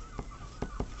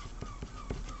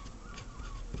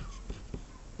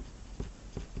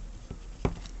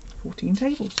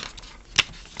 Tables.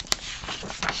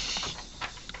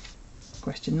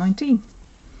 Question 19.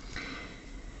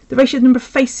 The ratio of the number of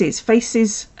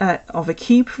faces of a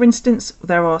cube, for instance,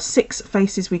 there are 6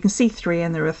 faces. We can see 3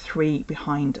 and there are 3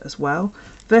 behind as well.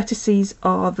 Vertices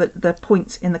are the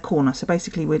points in the corner. So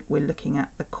basically we're looking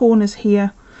at the corners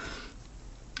here.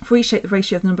 For each shape, the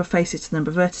ratio of the number of faces to the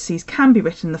number of vertices can be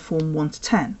written in the form 1 to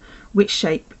 10, which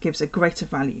shape gives a greater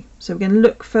value. So we're going to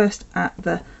look first at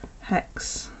the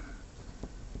hexagonal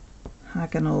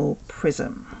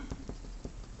prism.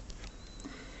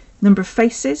 Number of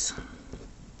faces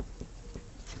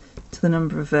to the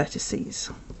number of vertices.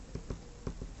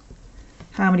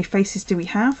 How many faces do we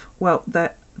have? Well,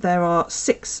 there are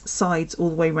 6 sides all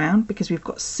the way round because we've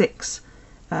got 6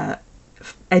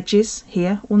 edges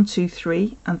here, 1, 2,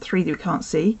 3, and 3 that we can't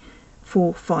see,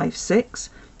 4, 5, 6,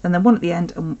 and then 1 at the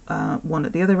end and 1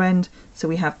 at the other end, so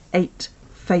we have 8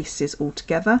 faces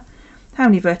altogether. How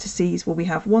many vertices? Well, we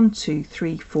have 1, 2,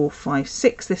 3, 4, 5,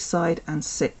 6 this side and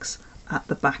 6 at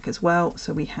the back as well,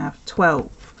 so we have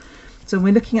 12. So when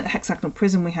we're looking at the hexagonal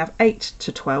prism, we have 8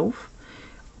 to 12,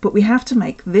 but we have to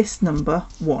make this number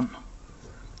 1.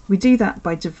 We do that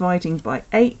by dividing by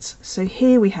 8, so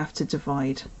here we have to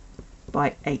divide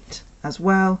by 8 as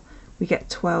well. We get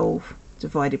 12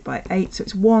 divided by 8, so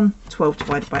it's 1, 12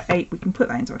 divided by 8. We can put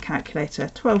that into a calculator.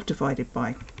 12 divided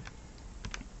by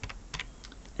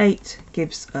 8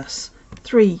 gives us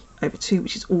 3/2,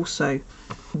 which is also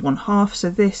 1/2. So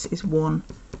this is 1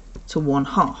 to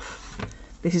 1/2.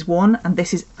 This is 1 and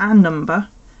this is a number.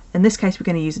 In this case we're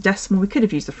going to use a decimal. We could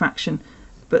have used a fraction,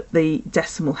 but the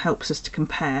decimal helps us to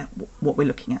compare what we're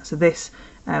looking at. So this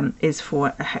is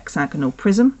for a hexagonal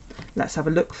prism. Let's have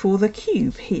a look for the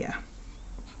cube here.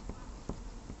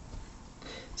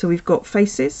 So we've got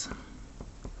faces.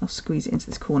 I'll squeeze it into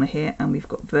this corner here, and we've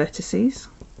got vertices.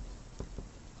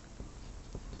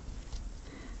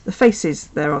 The faces,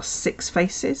 there are 6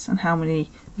 faces, and how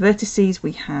many vertices?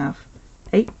 We have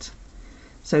 8.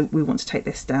 So we want to take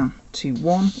this down to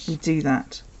 1. We do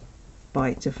that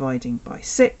by dividing by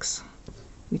 6.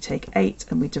 We take 8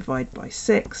 and we divide by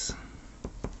 6.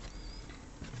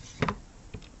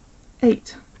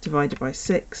 8 divided by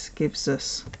 6 gives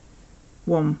us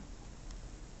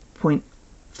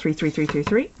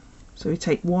 1.33333. So we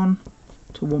take 1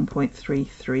 to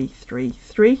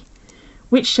 1.3333.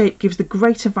 Which shape gives the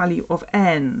greater value of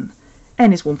n?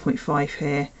 N is 1.5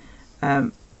 here.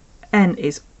 N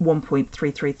is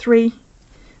 1.333.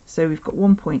 So we've got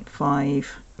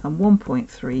 1.5 and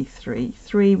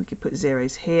 1.333. We could put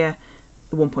zeros here.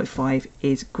 The 1.5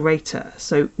 is greater.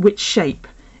 So which shape?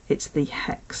 It's the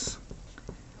hex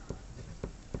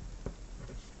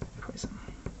prism.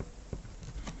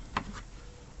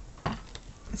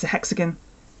 It's a hexagon.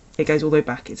 It goes all the way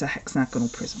back. It's a hexagonal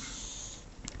prism.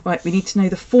 Right, we need to know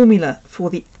the formula for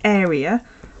the area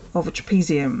of a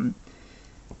trapezium.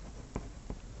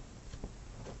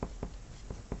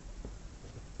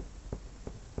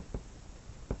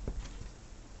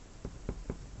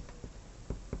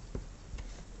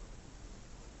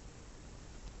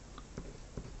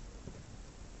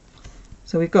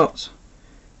 So we've got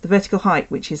the vertical height,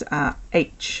 which is our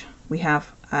h. We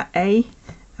have our a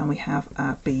and we have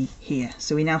our b here.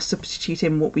 So we now substitute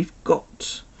in what we've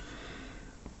got.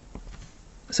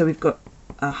 So we've got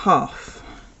a half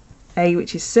a,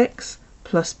 which is 6,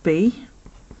 plus b,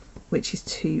 which is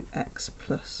 2x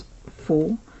plus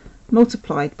 4,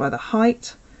 multiplied by the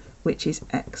height, which is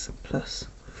x plus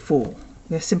 4. We're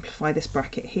going to simplify this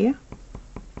bracket here.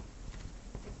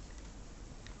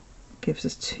 Gives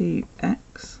us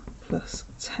 2x plus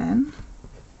 10,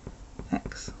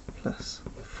 x plus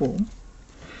 4.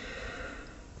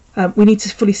 We need to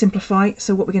fully simplify,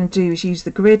 so what we're going to do is use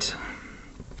the grid.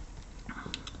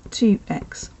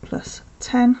 2x plus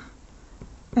 10,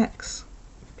 x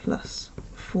plus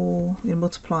 4. We're going to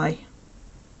multiply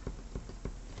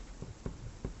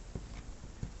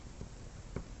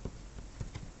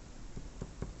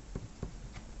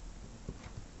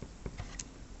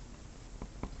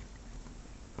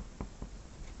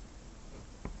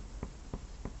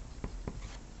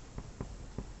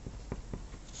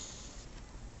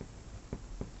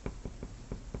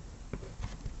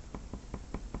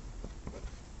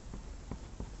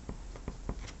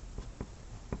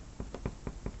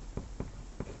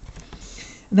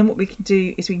and then what we can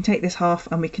do is we can take this half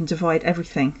and we can divide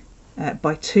everything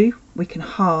by 2. We can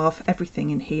halve everything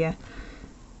in here.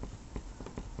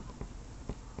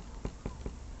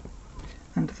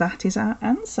 And that is our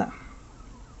answer.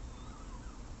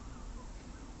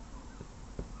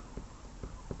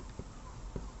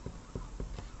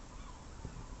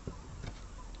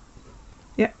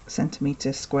 Yep,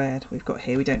 centimetres squared we've got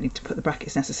here. We don't need to put the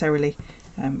brackets necessarily.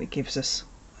 It gives us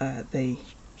the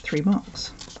 3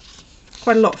 marks.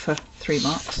 Quite a lot for 3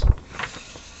 marks.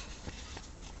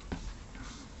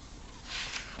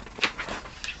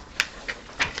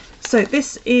 So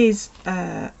this is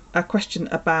a question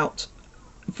about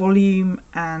volume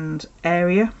and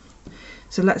area.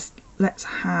 So let's let's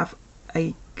have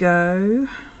a go.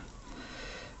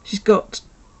 She's got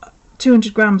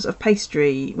 200 grams of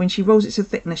pastry. When she rolls it to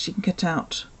thickness, she can cut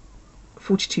out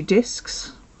 42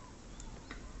 discs.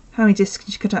 How many discs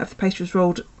can she cut out if the pastry was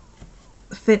rolled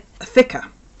thicker?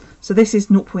 So this is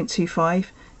 0.25,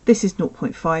 this is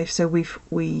 0.5, so we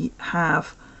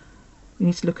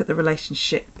need to look at the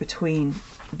relationship between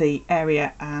the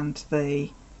area and the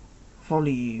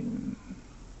volume,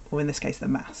 or in this case the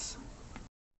mass.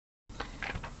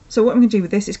 So what I'm going to do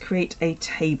with this is create a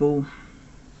table.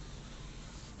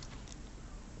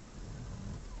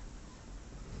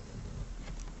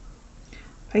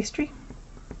 Pastry,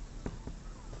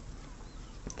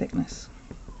 thickness,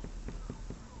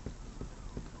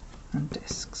 and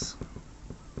discs.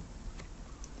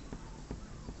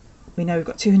 We know we've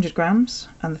got 200 grams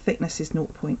and the thickness is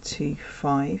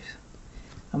 0.25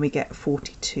 and we get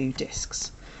 42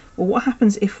 discs. Well, what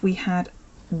happens if we had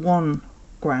 1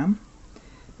 gram?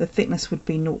 The thickness would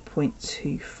be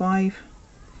 0.25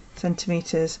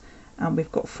 centimetres and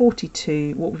we've got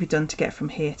 42. What have we done to get from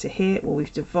here to here? Well,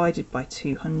 we've divided by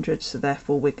 200, so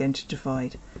therefore we're going to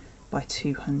divide by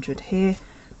 200 here,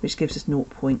 which gives us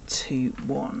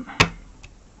 0.21.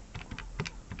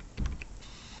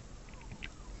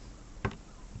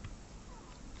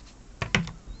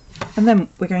 And then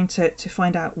we're going to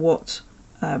find out what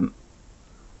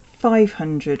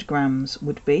 500 grams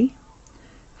would be.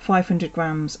 500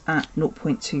 grams at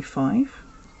 0.25.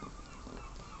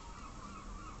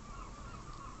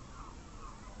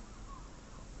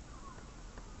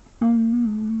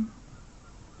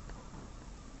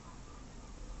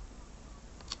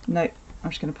 No, I'm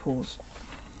just going to pause.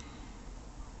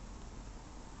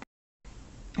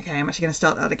 Okay, I'm actually going to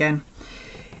start that again.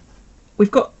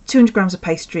 We've got 200 grams of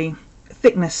pastry,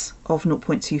 thickness of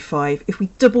 0.25. If we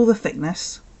double the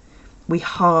thickness, we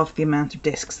halve the amount of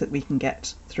discs that we can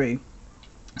get through.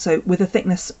 So with a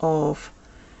thickness of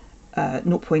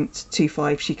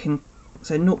 0.25, she can,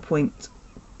 so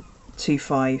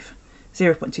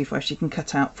 0.25, she can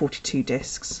cut out 42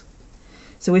 discs.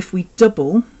 So if we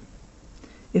double,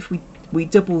 we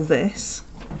double this,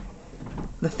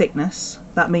 the thickness,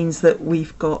 that means that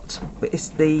we've got,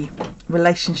 the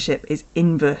relationship is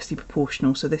inversely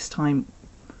proportional, so this time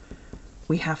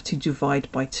we have to divide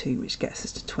by 2, which gets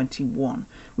us to 21.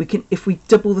 We can, if we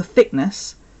double the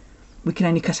thickness, we can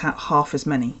only cut out half as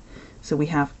many, so we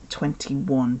have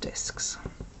 21 discs.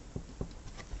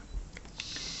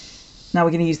 Now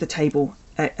we're going to use the table,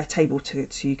 a table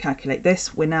to calculate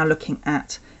this. We're now looking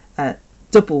at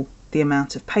double the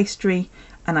amount of pastry,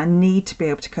 and I need to be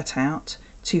able to cut out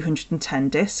 210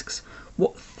 discs.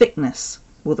 What thickness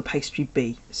will the pastry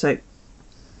be? So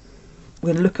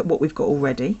we're going to look at what we've got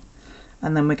already,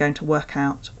 and then we're going to work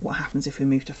out what happens if we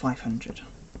move to 500.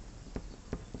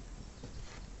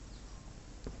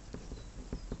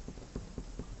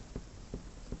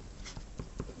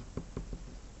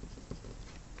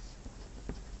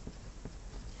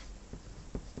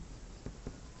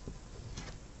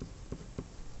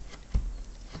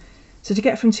 So to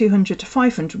get from 200 to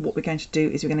 500, what we're going to do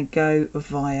is we're going to go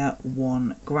via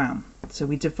 1 gram. So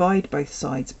we divide both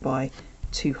sides by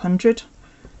 200.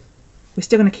 We're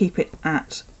still going to keep it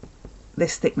at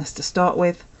this thickness to start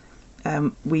with.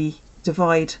 We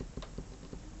divide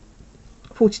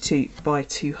 42 by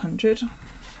 200.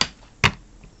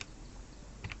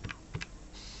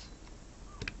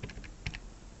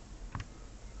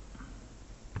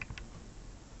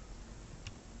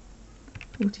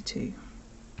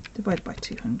 Divided by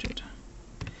 200,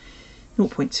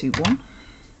 0.21.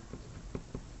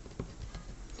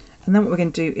 And then what we're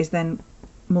going to do is then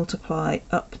multiply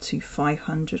up to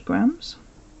 500 grams.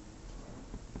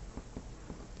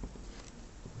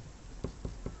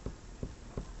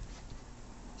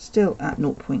 Still at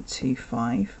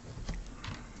 0.25.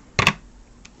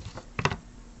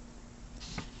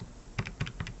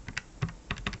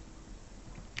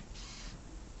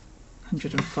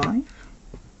 $105.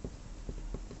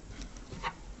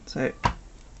 So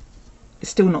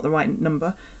it's still not the right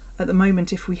number. At the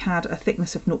moment, if we had a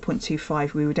thickness of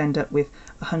 0.25, we would end up with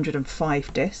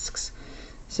 105 discs.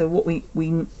 So what we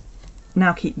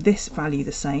now keep this value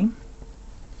the same.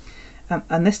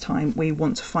 And this time we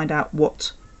want to find out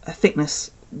what a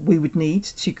thickness we would need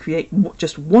to create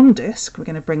just one disc. We're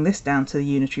going to bring this down to the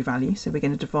unitary value. So we're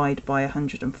going to divide by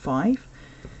 105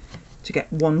 to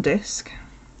get one disc.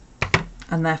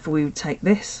 And therefore we would take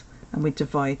this and we'd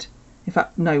divide. In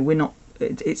fact, no, we're not.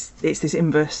 It's this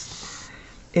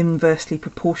inversely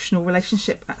proportional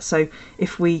relationship. So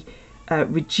if we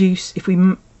reduce, if we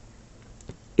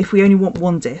only want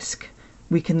one disc,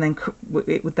 we can then,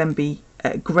 it would then be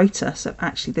greater, so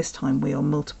actually this time we are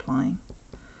multiplying.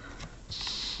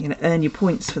 You're going to earn your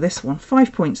points for this one,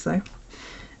 5 points though.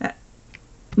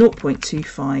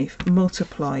 0.25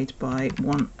 multiplied by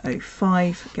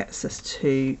 105 gets us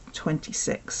to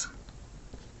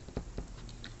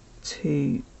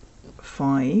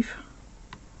 26.25.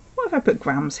 What if I put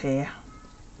grams here?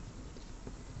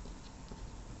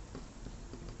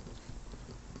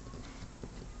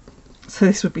 So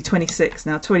this would be 26.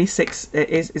 Now 26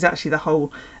 is actually the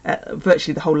whole,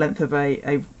 virtually the whole length of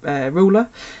a ruler.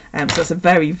 So that's a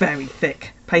very, very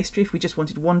thick pastry if we just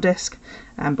wanted one disc.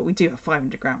 But we do have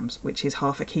 500 grams, which is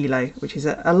half a kilo, which is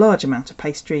a large amount of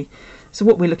pastry. So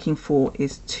what we're looking for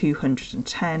is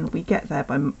 210. We get there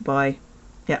by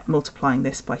multiplying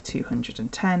this by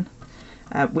 210,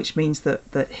 which means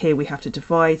that here we have to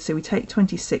divide. So we take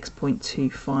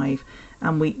 26.25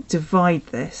 and we divide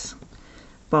this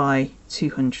by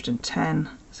 210,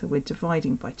 so we're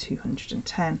dividing by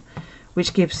 210,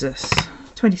 which gives us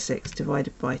 26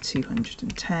 divided by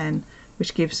 210,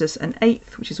 which gives us an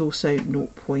eighth, which is also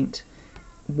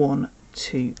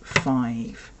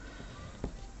 0.125.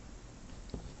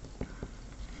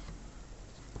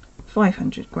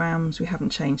 500 grams, we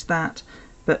haven't changed that,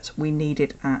 but we need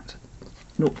it at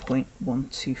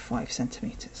 0.125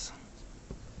 centimetres.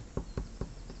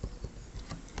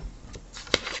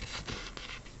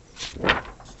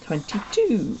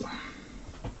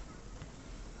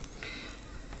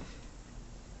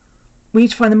 We need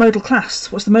to find the modal class.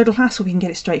 What's the modal class? Well, we can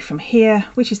get it straight from here,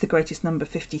 which is the greatest number,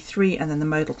 53, and then the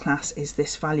modal class is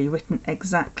this value written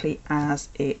exactly as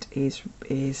it is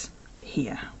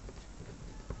here.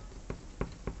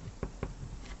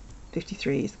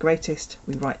 53 is the greatest,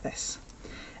 we write this.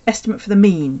 Estimate for the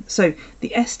mean. So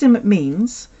the estimate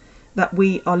means that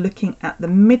we are looking at the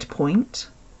midpoint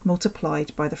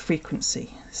multiplied by the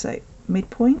frequency. So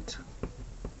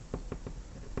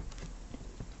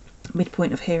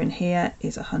midpoint of here and here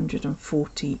is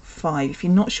 145. If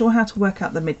you're not sure how to work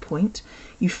out the midpoint,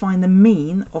 you find the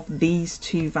mean of these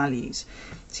two values.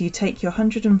 So you take your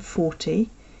 140,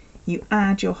 you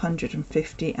add your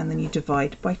 150, and then you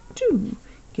divide by 2,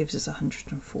 gives us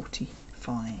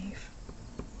 145.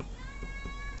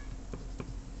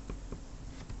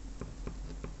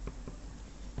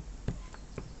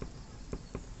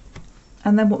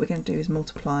 And then what we're going to do is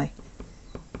multiply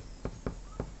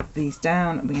these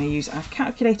down, and we're going to use our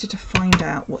calculator to find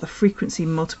out what the frequency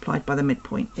multiplied by the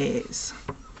midpoint is.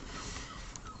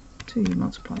 2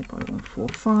 multiplied by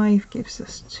 145 gives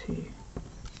us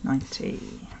 290.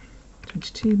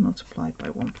 22 multiplied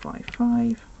by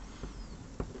 155.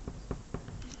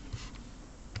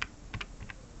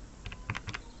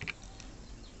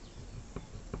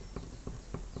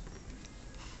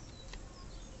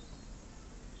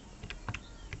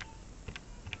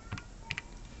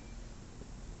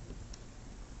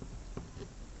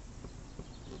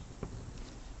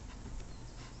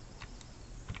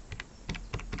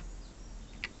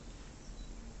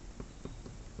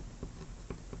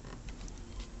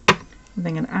 I'm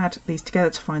then going to add these together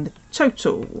to find the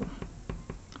total.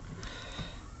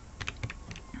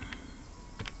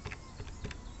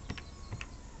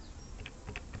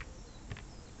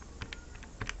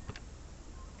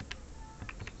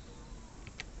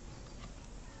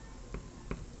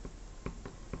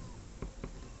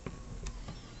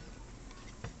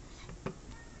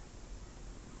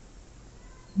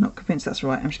 Not convinced that's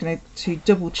right. I'm just going to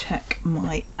double check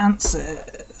my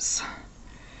answers.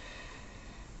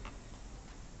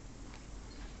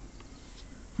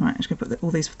 Right, I'm just going to put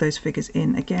all those figures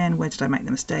in again. Where did I make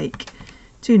the mistake?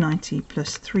 290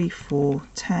 plus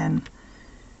 3410.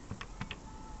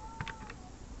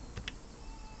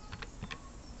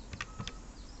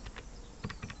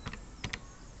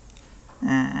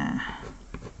 Uh,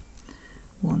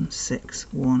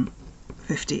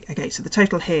 16150. Okay, so the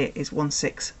total here is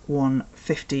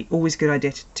 16150. Always a good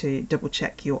idea to double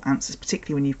check your answers,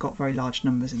 particularly when you've got very large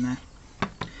numbers in there.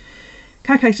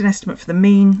 Calculate an estimate for the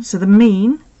mean. So the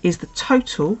mean is the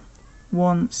total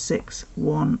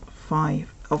 1615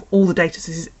 of all the data.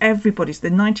 So this is everybody's, the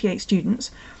 98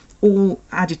 students all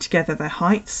added together, their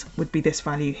heights would be this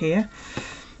value here,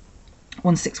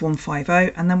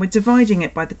 16150, and then we're dividing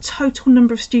it by the total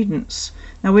number of students.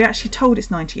 Now we're actually told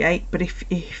it's 98, but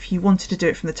if you wanted to do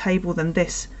it from the table, then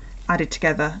this added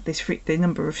together, the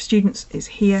number of students is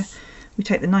here. We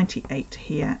take the 98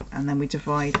 here and then we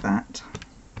divide that,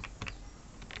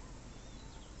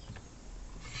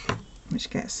 which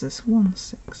gets us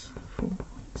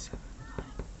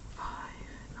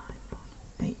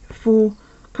 164.7959184.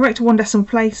 Correct to one decimal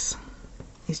place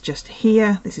is just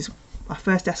here. This is our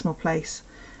first decimal place,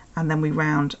 and then we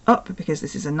round up because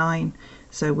this is a 9,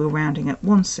 so we're rounding at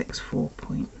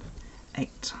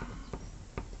 164.8.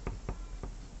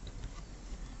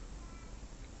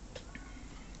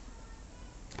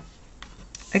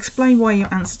 Explain why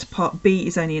your answer to part B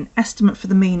is only an estimate for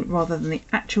the mean rather than the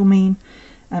actual mean.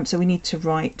 So we need to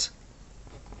write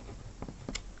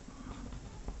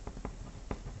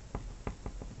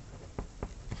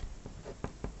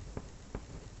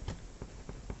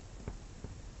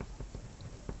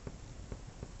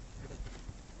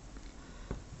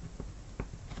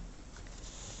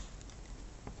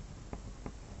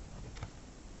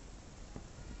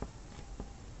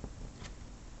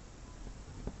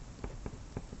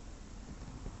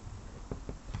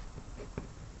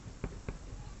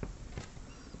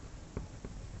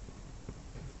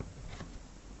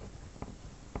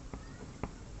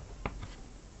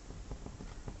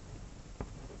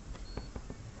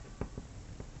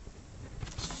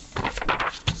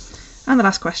And the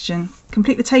last question,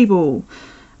 complete the table.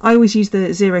 I always use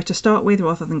the 0 to start with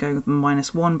rather than going with the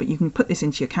 -1, but you can put this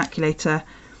into your calculator.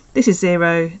 This is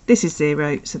 0, this is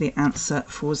 0, so the answer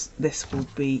for this will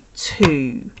be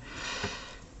 2.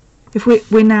 If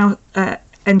we're now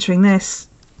entering this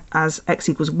as x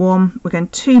equals 1, we're going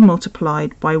 2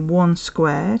 multiplied by 1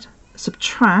 squared,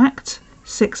 subtract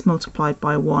 6 multiplied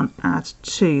by 1, add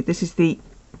 2. This is the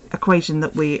equation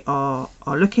that we are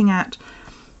looking at.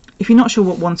 If you're not sure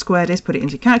what 1 squared is, put it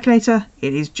into your calculator.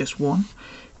 It is just 1.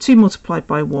 2 multiplied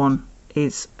by 1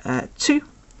 is 2.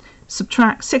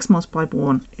 Subtract 6 multiplied by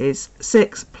 1 is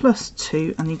 6 plus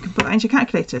 2, and you can put that into your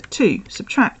calculator. 2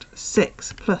 subtract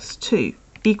 6 plus 2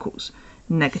 equals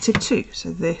 -2.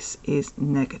 So this is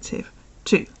 -2.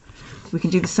 We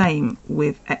can do the same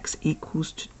with x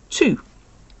equals to 2.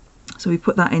 So we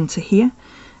put that into here.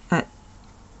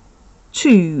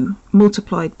 2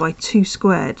 multiplied by 2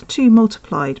 squared, 2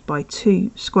 multiplied by 2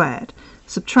 squared,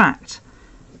 subtract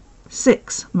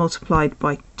 6 multiplied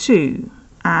by 2,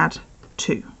 add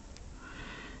 2.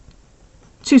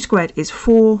 2 squared is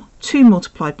 4, 2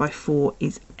 multiplied by 4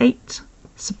 is 8,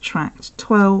 subtract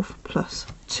 12 plus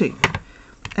 2.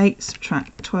 8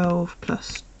 subtract 12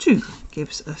 plus 2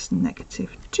 gives us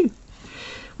 -2.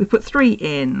 We put 3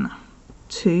 in.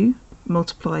 2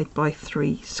 multiplied by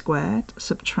 3 squared,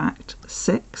 subtract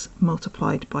 6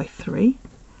 multiplied by 3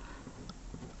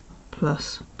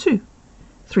 plus 2.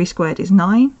 3 squared is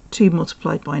 9, 2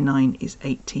 multiplied by 9 is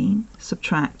 18,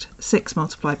 subtract 6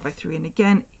 multiplied by 3, and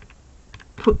again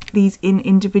put these in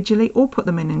individually or put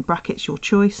them in brackets, your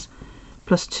choice,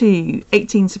 plus 2.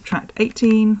 18 subtract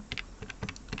 18,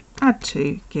 add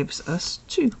 2 gives us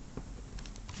 2.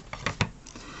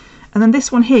 And then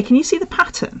this one here, can you see the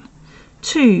pattern?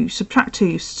 2, subtract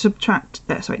 2, subtract,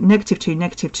 -2,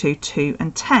 -2, 2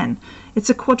 and 10.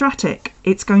 It's a quadratic.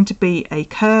 It's going to be a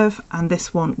curve, and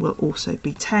this one will also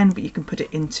be 10, but you can put it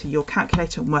into your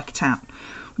calculator and work it out.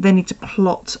 We then need to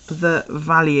plot the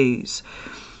values.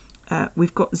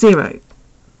 We've got 0,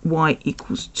 y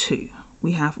equals 2.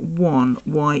 We have 1,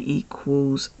 y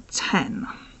equals 10.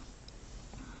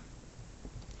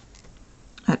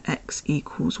 At x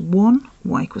equals 1,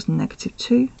 y equals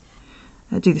 -2.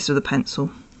 Do this with a pencil.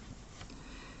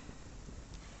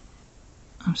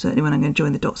 I'm certainly, when I'm going to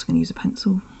join the dots, I'm going to use a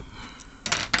pencil.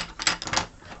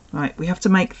 Right, we have to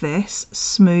make this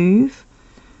smooth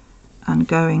and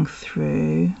going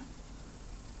through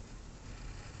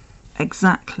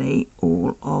exactly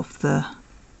all of the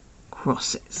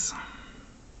crosses.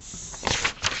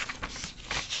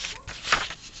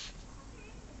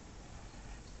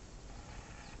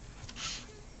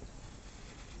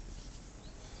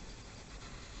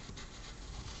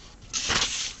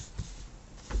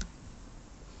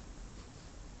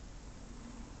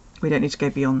 We don't need to go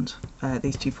beyond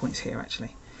these 2 points here,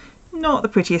 actually. Not the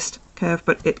prettiest curve,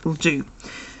 but it will do.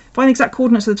 Find the exact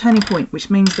coordinates of the turning point,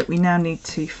 which means that we now need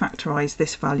to factorise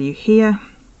this value here.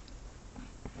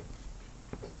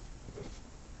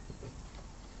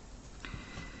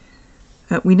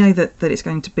 We know that it's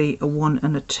going to be a 1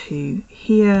 and a 2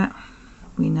 here.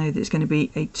 We know that it's going to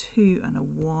be a 2 and a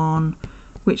 1.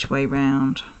 Which way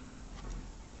round?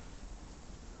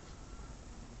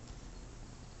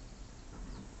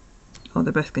 Oh,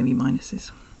 they're both going to be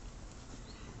minuses.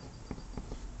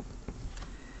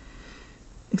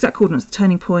 Exact coordinates, the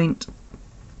turning point.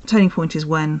 Turning point is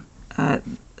when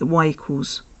y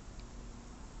equals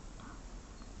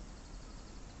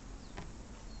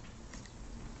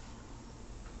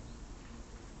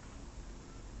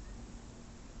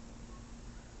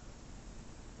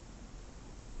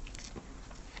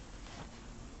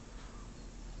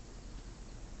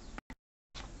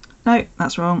no,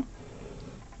 that's wrong.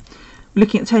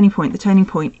 Looking at the turning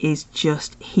point is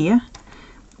just here.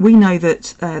 We know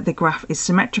that the graph is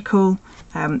symmetrical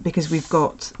because we've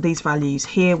got these values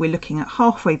here. We're looking at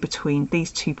halfway between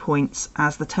these 2 points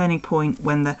as the turning point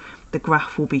when the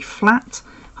graph will be flat.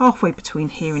 Halfway between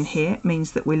here and here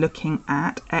means that we're looking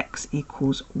at x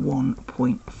equals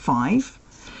 1.5.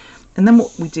 And then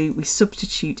what we do, we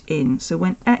substitute in. So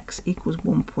when x equals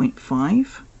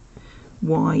 1.5,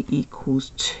 y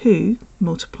equals 2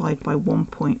 multiplied by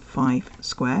 1.5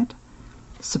 squared,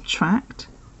 subtract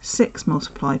 6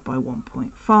 multiplied by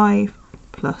 1.5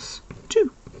 plus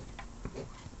 2.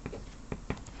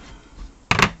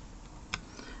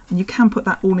 And you can put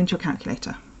that all into your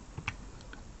calculator.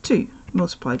 2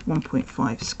 multiplied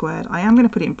 1.5 squared. I am going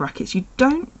to put it in brackets. You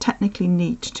don't technically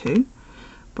need to,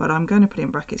 but I'm going to put it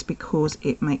in brackets because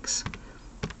it makes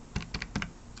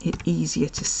it easier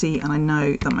to see, and I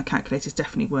know that my calculator is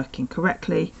definitely working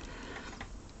correctly.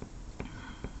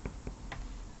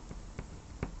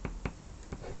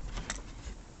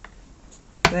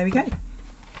 There we go.